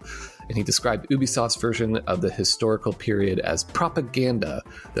girl. And he described Ubisoft's version of the historical period as propaganda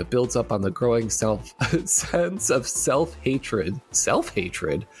that builds up on the growing sense of self-hatred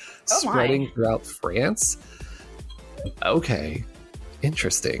spreading throughout France. Okay,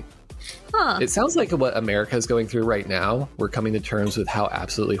 interesting. Huh. It sounds like what America is going through right now. We're coming to terms with how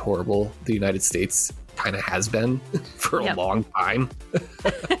absolutely horrible the United States kind of has been for a long time.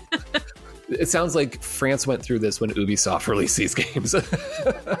 It sounds like France went through this when Ubisoft released these games.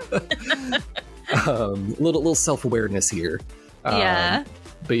 Little self-awareness here. Yeah.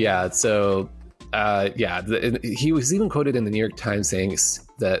 But yeah, so he was even quoted in the New York Times saying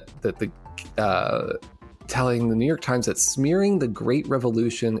telling the New York Times that smearing the Great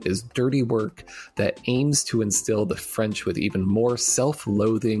Revolution is dirty work that aims to instill the French with even more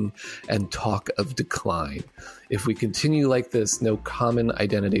self-loathing and talk of decline. If we continue like this, no common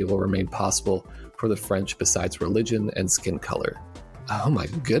identity will remain possible for the French besides religion and skin color. Oh my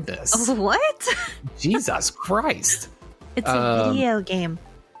goodness. What? Jesus Christ. It's a video game.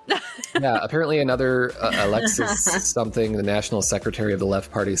 Yeah, apparently another Alexis something, the national secretary of the Left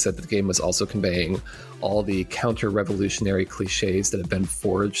Party, said that the game was also conveying all the counter-revolutionary cliches that have been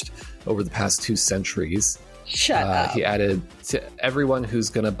forged over the past 2 centuries. Shut up. He added, to everyone who's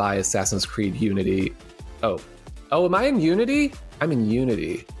going to buy Assassin's Creed Unity... Oh, am I in Unity? I'm in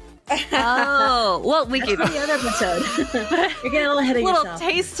Unity. Oh, well, we That's can... the other episode. You're getting a little ahead of little yourself.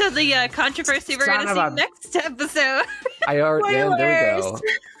 taste of the controversy we're going to see next episode. I already. And there we go. Spoilers!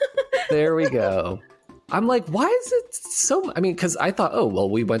 There we go. I'm like, why is it so? I mean, because I thought, oh well,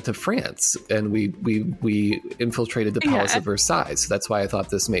 we went to France and we infiltrated the Palace of Versailles. So that's why I thought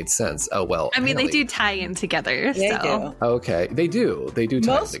this made sense. Oh well. I mean, really. they do tie in together. They So do. Okay, they do tie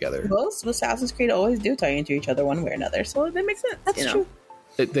them together. Most Assassin's Creed always do tie into each other one way or another, so that makes sense. that's true.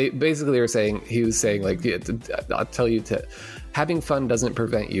 They basically are saying, he was saying, like, yeah, I'll tell you to, having fun doesn't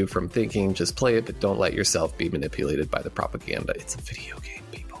prevent you from thinking, just play it, but don't let yourself be manipulated by the propaganda. It's a video game,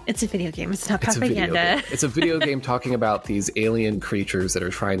 people. It's a video game. It's not It's a video propaganda. game. It's a video game talking about these alien creatures that are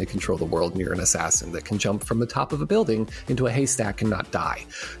trying to control the world, and you're an assassin that can jump from the top of a building into a haystack and not die.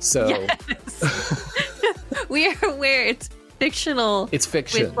 So Yes. We are aware it's fictional. it's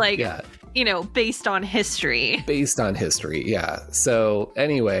fiction. With, like, yeah. Based on history. Based on history, yeah. So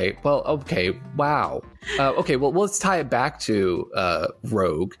anyway, well, okay, wow. Okay, well, let's tie it back to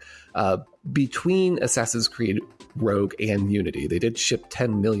Rogue. Between Assassin's Creed Rogue and Unity, they did ship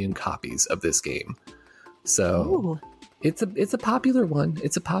 10 million copies of this game. So it's a popular one.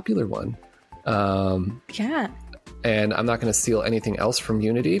 It's a popular one. Yeah. And I'm not going to steal anything else from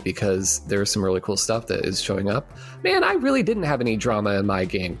Unity because there's some really cool stuff that is showing up. Man, I really didn't have any drama in my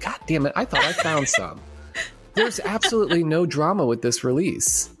game. God damn it, I thought I found some. There's absolutely no drama with this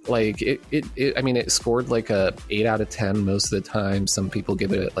release. Like, it scored like a 8 out of 10 most of the time. Some people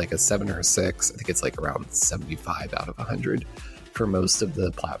give it like a 7 or a 6. I think it's like around 75 out of 100 for most of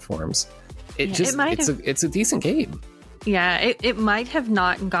the platforms. It's a decent game. Yeah, it might have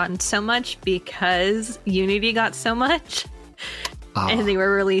not gotten so much because Unity got so much, and they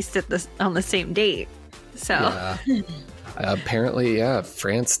were released on the same date. So yeah. Apparently, yeah,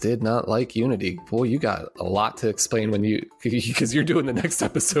 France did not like Unity. Boy, you got a lot to explain because you're doing the next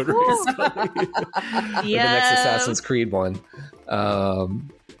episode, right? The next Assassin's Creed one.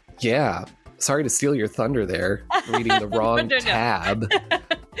 Yeah, sorry to steal your thunder there. Reading the wrong tab.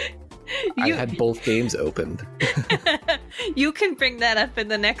 I had both games opened. You can bring that up in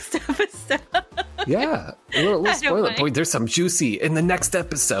the next episode. Yeah, a little spoiler. Boy, there's some juicy in the next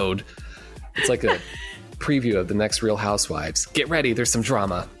episode. It's like a preview of the next Real Housewives. Get ready, there's some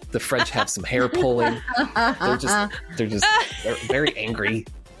drama. The French have some hair pulling. They're very angry.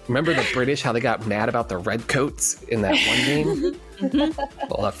 Remember the British, how they got mad about the redcoats in that one game?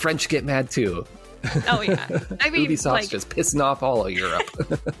 Well, the French get mad too. Oh yeah, I mean, Ubisoft's just pissing off all of Europe.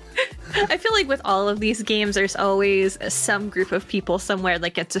 I feel like with all of these games, there's always some group of people somewhere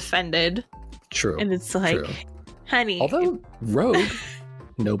that gets offended. True. And it's like, true. Honey. Although Rogue,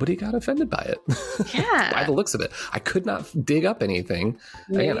 nobody got offended by it. Yeah. By the looks of it. I could not dig up anything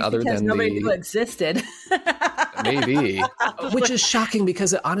again other than nobody knew existed. Maybe. Which is shocking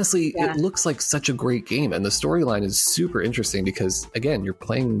because it looks like such a great game, and the storyline is super interesting because, again, you're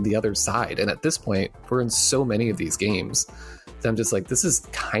playing the other side, and at this point, we're in so many of these games that I'm just like, this is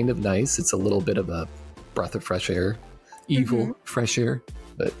kind of nice. It's a little bit of a breath of fresh air. Evil fresh air.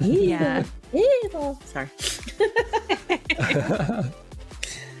 But Yeah. Evil. Sorry.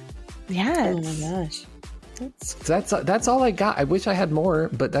 Yes. Oh my gosh. that's all I got. I wish I had more,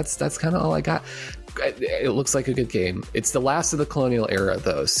 but that's kind of all I got. It looks like a good game. It's the last of the colonial era,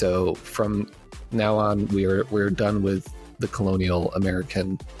 though. So from now on, we're done with the colonial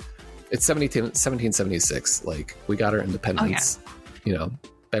American. It's 1776. Like, we got our independence. Oh, You know,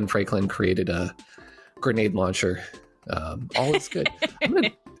 Ben Franklin created a grenade launcher. All is good.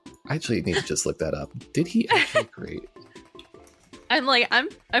 I actually need to just look that up. Did he actually create?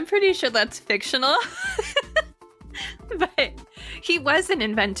 I'm pretty sure that's fictional. But he was an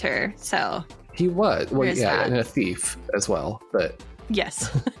inventor, so He was. Well, There's yeah, that. and a thief as well. But yes.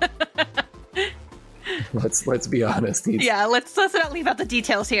 let's be honest. Yeah, let's not leave out the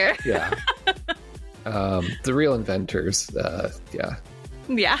details here. Yeah. The real inventors. Yeah.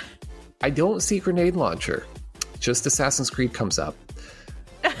 Yeah. I don't see grenade launcher. Just Assassin's Creed comes up.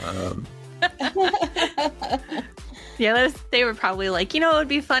 Yeah, they were probably like, it would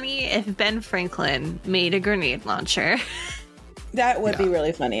be funny if Ben Franklin made a grenade launcher. That would be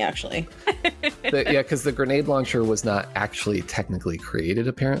really funny, actually. Because the grenade launcher was not actually technically created,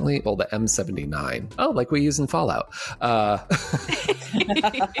 apparently. Well, the M79. Oh, like we use in Fallout.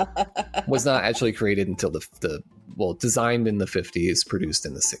 Was not actually created until designed in the 50s, produced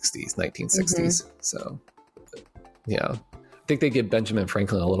in the 60s, 1960s. So, yeah. I think they give Benjamin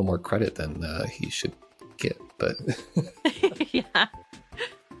Franklin a little more credit than he should get, but... Yeah.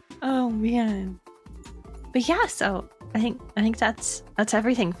 Oh, man. But yeah, so I think that's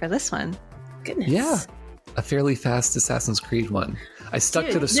everything for this one. Goodness. Yeah. A fairly fast Assassin's Creed one. I stuck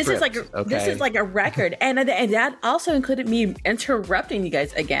to the script. This is like a record, and that also included me interrupting you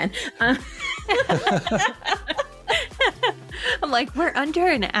guys again. I'm like, we're under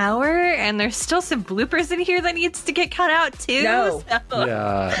an hour, and there's still some bloopers in here that needs to get cut out too. No. So-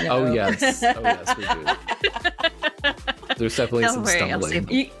 Yeah. No. Oh yes. Oh yes, we do. There's definitely Don't some worry, I'll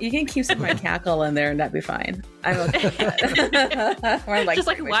stumbling. You can keep some of my cackle in there, and that'd be fine. I'm okay with that. Or Just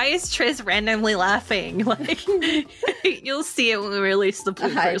like, why is Triz randomly laughing? Like, you'll see it when we release the I've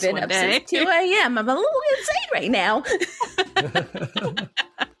bloopers been one up day. since 2 a.m. I'm a little insane right now.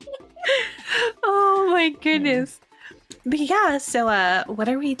 Oh my goodness. But yeah, so what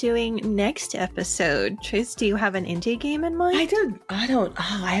are we doing next episode? Triz, do you have an indie game in mind?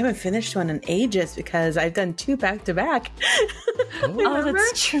 I haven't finished one in ages because I've done 2 back to back. Oh,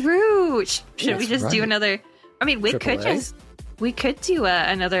 that's true. Should we That's just do right. another? I mean, we could AAA? do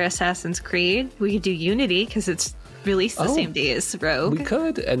another Assassin's Creed. We could do Unity because it's released the Oh. same day as Rogue. We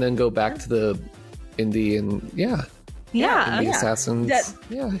could, and then go back to the indie and yeah. indie yeah. Assassins. That-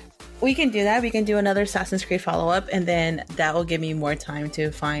 Yeah. We can do that. We can do another Assassin's Creed follow-up, and then that will give me more time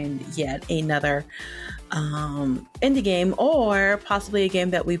to find yet another indie game, or possibly a game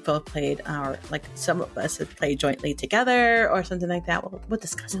that we both played, or like some of us have played jointly together, or something like that. We'll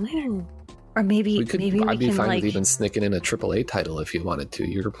discuss it later. Or maybe We could. maybe we I'd be can fine like with even sneaking in a AAA title if you wanted to.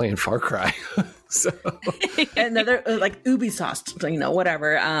 You're playing Far Cry, so Another like Ubisoft,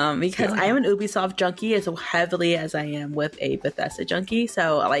 whatever. Because I am an Ubisoft junkie as heavily as I am with a Bethesda junkie.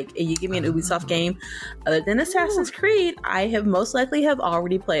 So like, if you give me an Ubisoft game other than Assassin's Creed, I have most likely have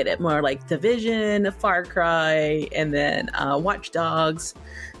already played it. More like Division, Far Cry, and then Watch Dogs.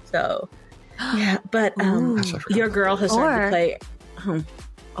 So yeah, but Gosh, I forgot your about girl has started to play.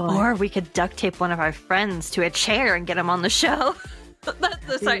 or we could duct tape one of our friends to a chair and get him on the show.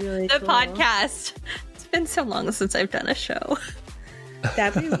 Sorry, really the cool. podcast. It's been so long since I've done a show.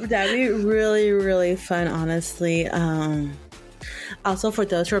 That'd be really, really fun, honestly. Also, for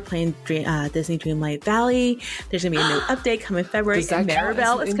those who are playing Disney Dreamlight Valley, there's gonna be a new update coming February, does that and count as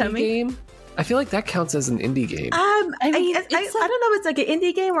Maribel an is indie coming. game? I feel like that counts as an indie game. I mean, I it's don't know if it's like an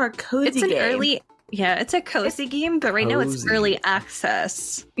indie game or a cozy It's an game. early, yeah, it's a cozy game, but right now it's Cozy. early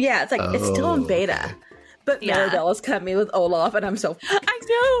access. Yeah, it's like it's still in Oh, beta. okay. But Yeah. Maribel is coming with Olaf, and I'm so I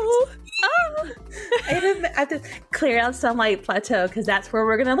know. I have to clear out Sunlight Plateau because that's where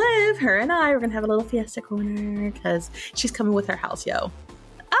we're gonna live. Her and I, we're gonna have a little fiesta corner because she's coming with her house, yo.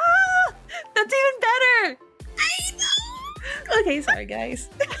 That's even better. Okay, sorry guys.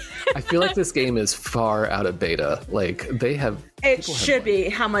 I feel like this game is far out of beta. Like they have. It people have should be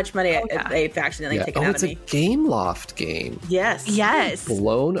how much money yeah. they've accidentally Yeah. taken Oh, out it's of a me. GameLoft game. Yes. Yes.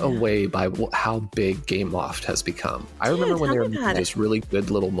 Blown away by how big GameLoft has become. I remember when they tell were me about making it. just really good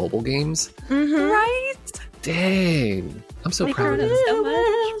little mobile games. Right? Dang, I'm so We proud grew of up you. so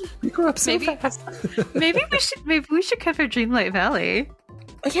much. You grew up so Maybe- fast. Maybe we should cover Dreamlight Valley.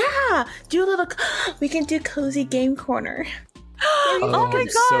 Yeah. Do a little. We can do cozy game corner. Oh, my I'm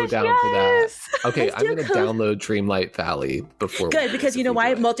so gosh, down yes. for that. Okay, Let's I'm do gonna co- download Dreamlight Valley before. we Good do because this, you if know we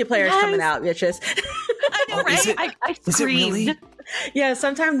why do it. multiplayer is Yes. coming out, bitches. I know, Oh, right? is it- I Is it screamed. really? Yeah,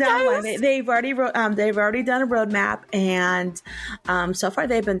 sometime down the line, Yes. they've already done a roadmap, and so far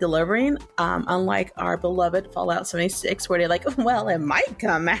they've been delivering. Unlike our beloved Fallout 76, where they're like, "Well, it might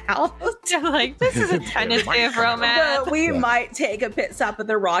come out, They're like, this is a tentative romance. but we Yeah. might take a pit stop at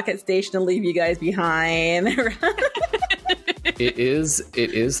the rocket station and leave you guys behind." It is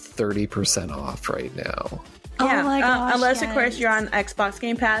 30% off right now. Oh my gosh, unless of course yes. you're on Xbox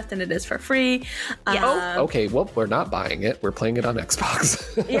Game Pass, then it is for free. Okay, well, we're not buying it. We're playing it on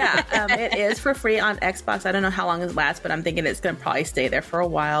Xbox. It is for free on Xbox. I don't know how long it lasts, but I'm thinking it's going to probably stay there for a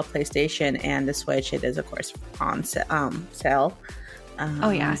while. PlayStation and the Switch, it is of course on sale. Oh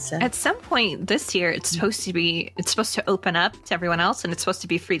yeah. So- At some point this year, it's supposed to open up to everyone else, and it's supposed to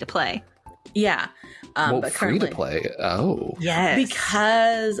be free to play. yeah. Well, But free to currently- play. Oh, Yes.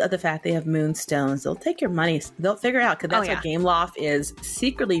 Because of the fact they have moonstones, they'll take your money. They'll figure out because that's Oh, yeah. what Gameloft is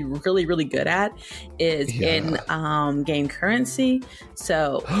secretly really, really good at is in game currency.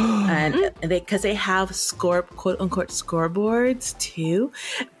 So and they have quote unquote scoreboards too,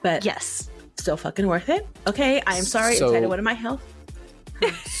 but yes. still fucking worth it. Okay, I'm sorry, So- it's added one of my health.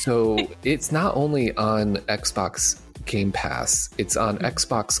 so it's not only on Xbox Game Pass, it's on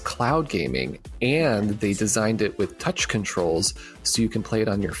Xbox Cloud Gaming, and they designed it with touch controls so you can play it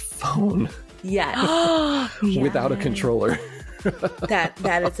on your phone Yeah, without a controller. that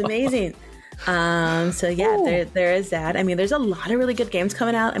is amazing. So yeah, there is that. I mean, there's a lot of really good games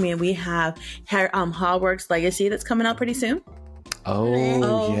coming out. I mean, we have Hogwarts Legacy that's coming out pretty soon.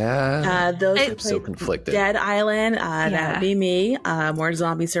 Oh, yeah. Those who I'm so played conflicted. Dead Island, that Yeah. would be me. More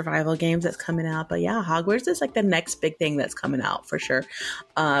zombie survival games that's coming out. But yeah, Hogwarts is like the next big thing that's coming out for sure.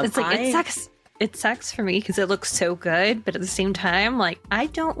 It's like I- it sucks for me because it looks so good, but at the same time, like, I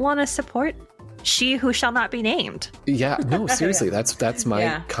don't want to support She Who Shall Not Be Named. Yeah, no, seriously, that's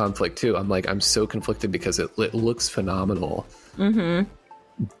my conflict too. I'm like, I'm so conflicted because it looks phenomenal,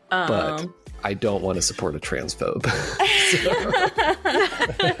 but I don't want to support a transphobe.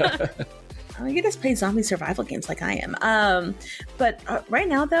 You just play zombie survival games like I am. But right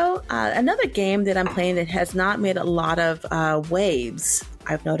now, though, another game that I'm playing that has not made a lot of waves,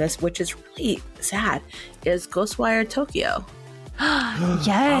 I've noticed, which is really sad, is Ghostwire Tokyo. Yes, oh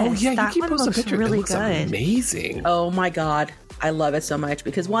yeah, that you keep one posting looks pictures. really It looks good. amazing. Oh my god, I love it so much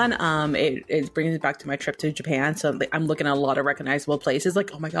because one, it brings me back to my trip to Japan. So I'm looking at a lot of recognizable places.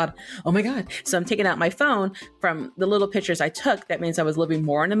 Like, oh my god. So I'm taking out my phone from the little pictures I took. That means I was living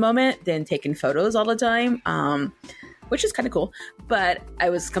more in the moment than taking photos all the time. Which is kind of cool. But I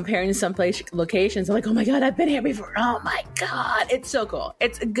was comparing some locations. I'm like, oh my god, I've been here before. Oh my god, it's so cool.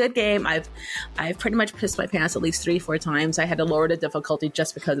 It's a good game. I've pretty much pissed my pants at least 3-4 times. I had to lower the difficulty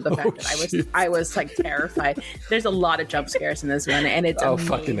just because of the fact that I was like terrified. There's a lot of jump scares in this one, and it's amazing.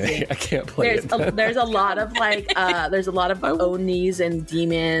 Fucking A, I can't play it. There's a lot of like there's a lot of Onis and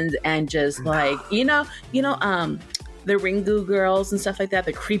demons and just like the Ringu girls and stuff like that.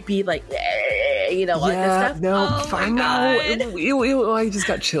 The creepy like all that stuff. No, Oh my God. Ew, I just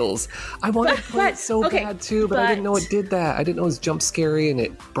got chills. I wanted to play it so bad too, but I didn't know it did that. I didn't know it was jump scary and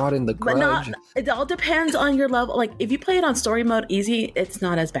it brought in the grudge. It all depends on your level. Like if you play it on story mode easy, it's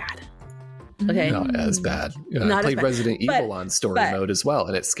not as bad. Okay, not as bad. I played Resident Evil on story mode as well,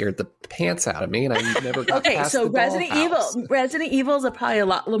 and it scared the pants out of me, and I never got past the dollhouse. Resident Evil is probably a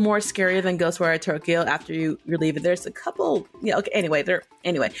lot more scarier than Ghostwire Tokyo after you leave it. There's a couple,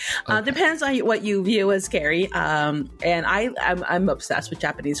 depends on what you view as scary. And I'm obsessed with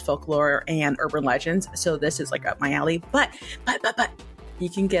Japanese folklore and urban legends, so this is like up my alley. But you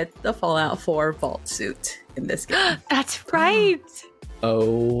can get the Fallout 4 vault suit in this game. That's right.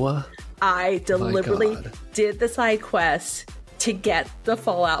 Oh. I deliberately did the side quest to get the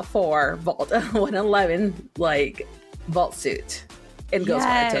Fallout 4 Vault 111 like vault suit in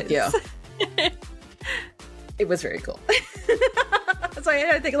Ghostwire Tokyo. It was very cool. So I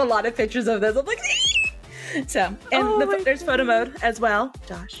had to take a lot of pictures of this. I'm like, so and there's photo mode as well.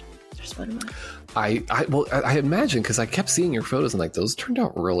 Josh, there's photo mode. I imagine because I kept seeing your photos and like those turned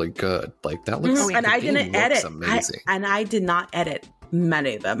out really good. Like that looks. And I didn't edit. Amazing. I did not edit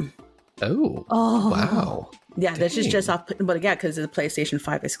many of them. Oh wow! Yeah, this is just off. But yeah, because it's a PlayStation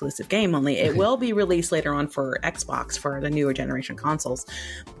 5 exclusive game only. It will be released later on for Xbox for the newer generation consoles.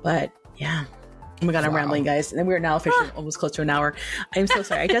 But yeah. Oh my god, I'm rambling, guys. And we're now officially almost close to an hour. I'm so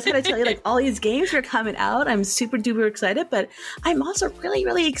sorry. I just had to tell you, like, all these games are coming out. I'm super duper excited, but I'm also really,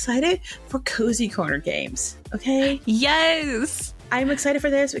 really excited for Cozy Corner games. Okay? Yes. I'm excited for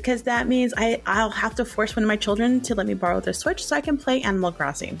this because that means I'll have to force one of my children to let me borrow their Switch so I can play Animal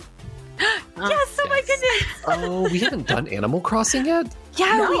Crossing. Yes, oh my goodness. Oh, we haven't done Animal Crossing yet?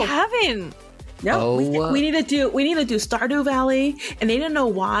 Yeah, we haven't. No, we need to do Stardew Valley, and they don't know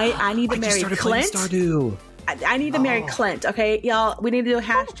why I need to marry Clint. Stardew. I need to marry Clint, okay, y'all. We need to do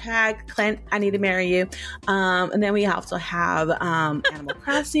hashtag Clint. I need to marry you, and then we also have Animal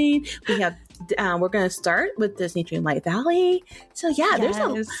Crossing. We have. We're gonna start with Disney Dreamlight Valley. So yeah, there's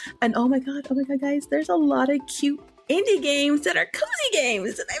oh my god, guys, there's a lot of cute indie games that are cozy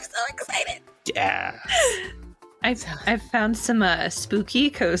games, and I'm so excited. Yeah. I've found some spooky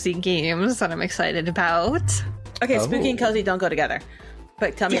cozy games that I'm excited about. Okay, spooky and cozy don't go together.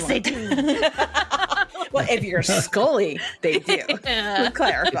 But tell me yes, they do. Well, if you're Scully, they do. We'll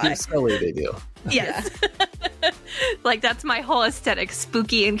clarify. If you're Scully, they do. Yes. Like, that's my whole aesthetic,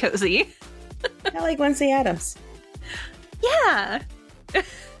 spooky and cozy. I like Wednesday Addams. Yeah.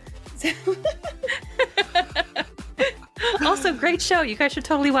 Also, great show. You guys should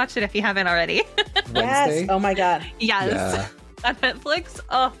totally watch it if you haven't already. Yes. Oh my god. Yes. Yeah. On Netflix.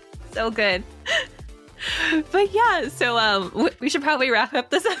 Oh, so good. But yeah, so we should probably wrap up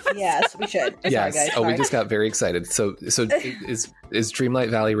this episode. Yes, we should. Yes. Sorry, guys. Oh, we just got very excited. So is Dreamlight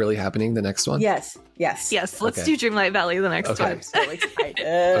Valley really happening the next one? Yes. Let's do Dreamlight Valley the next time. I'm so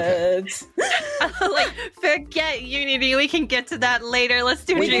excited. Like, forget Unity. We can get to that later. Let's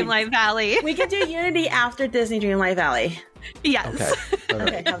do Dreamlight Valley. We can do Unity after Disney Dreamlight Valley. Yes. Okay. All right.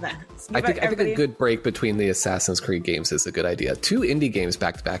 Okay, how's that? I think a good break between the Assassin's Creed games is a good idea. 2 indie games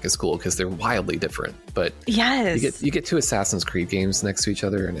back to back is cool because they're wildly different. But yes, you get 2 Assassin's Creed games next to each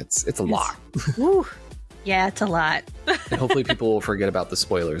other, and it's a lot. Woo. Yeah, it's a lot. And hopefully people will forget about the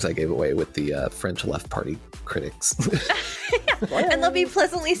spoilers I gave away with the French Left Party critics. And they'll be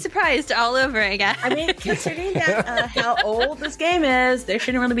pleasantly surprised all over again. I mean, considering that how old this game is, there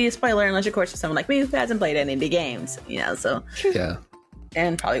shouldn't really be a spoiler unless, of course, for someone like me who hasn't played any indie games, so. Yeah.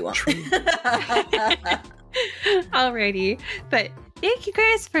 And probably won't. Alrighty. But thank you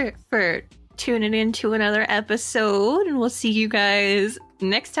guys for tuning in to another episode, and we'll see you guys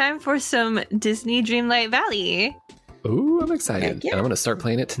next time for some Disney Dreamlight Valley. Ooh, I'm excited. Yeah. And I'm gonna start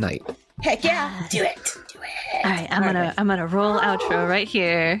playing it tonight. Heck yeah. Do it. All right, I'm gonna roll outro right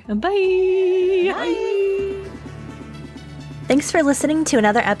here. Bye. Bye. Thanks for listening to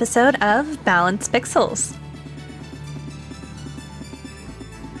another episode of Balance Pixels.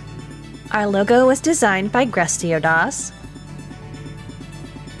 Our logo was designed by Grestiodas.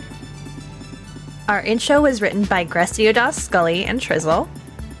 Our intro was written by Grestiodas, Scully, and Trizzle.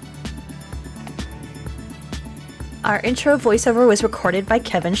 Our intro voiceover was recorded by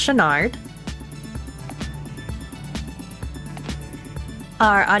Kevin Chenard.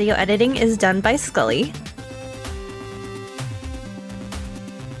 Our audio editing is done by Scully.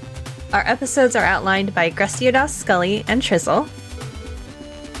 Our episodes are outlined by Grestiodas, Scully, and Trizzle.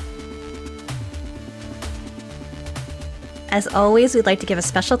 As always, we'd like to give a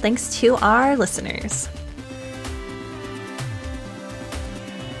special thanks to our listeners.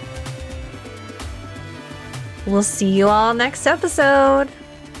 We'll see you all next episode.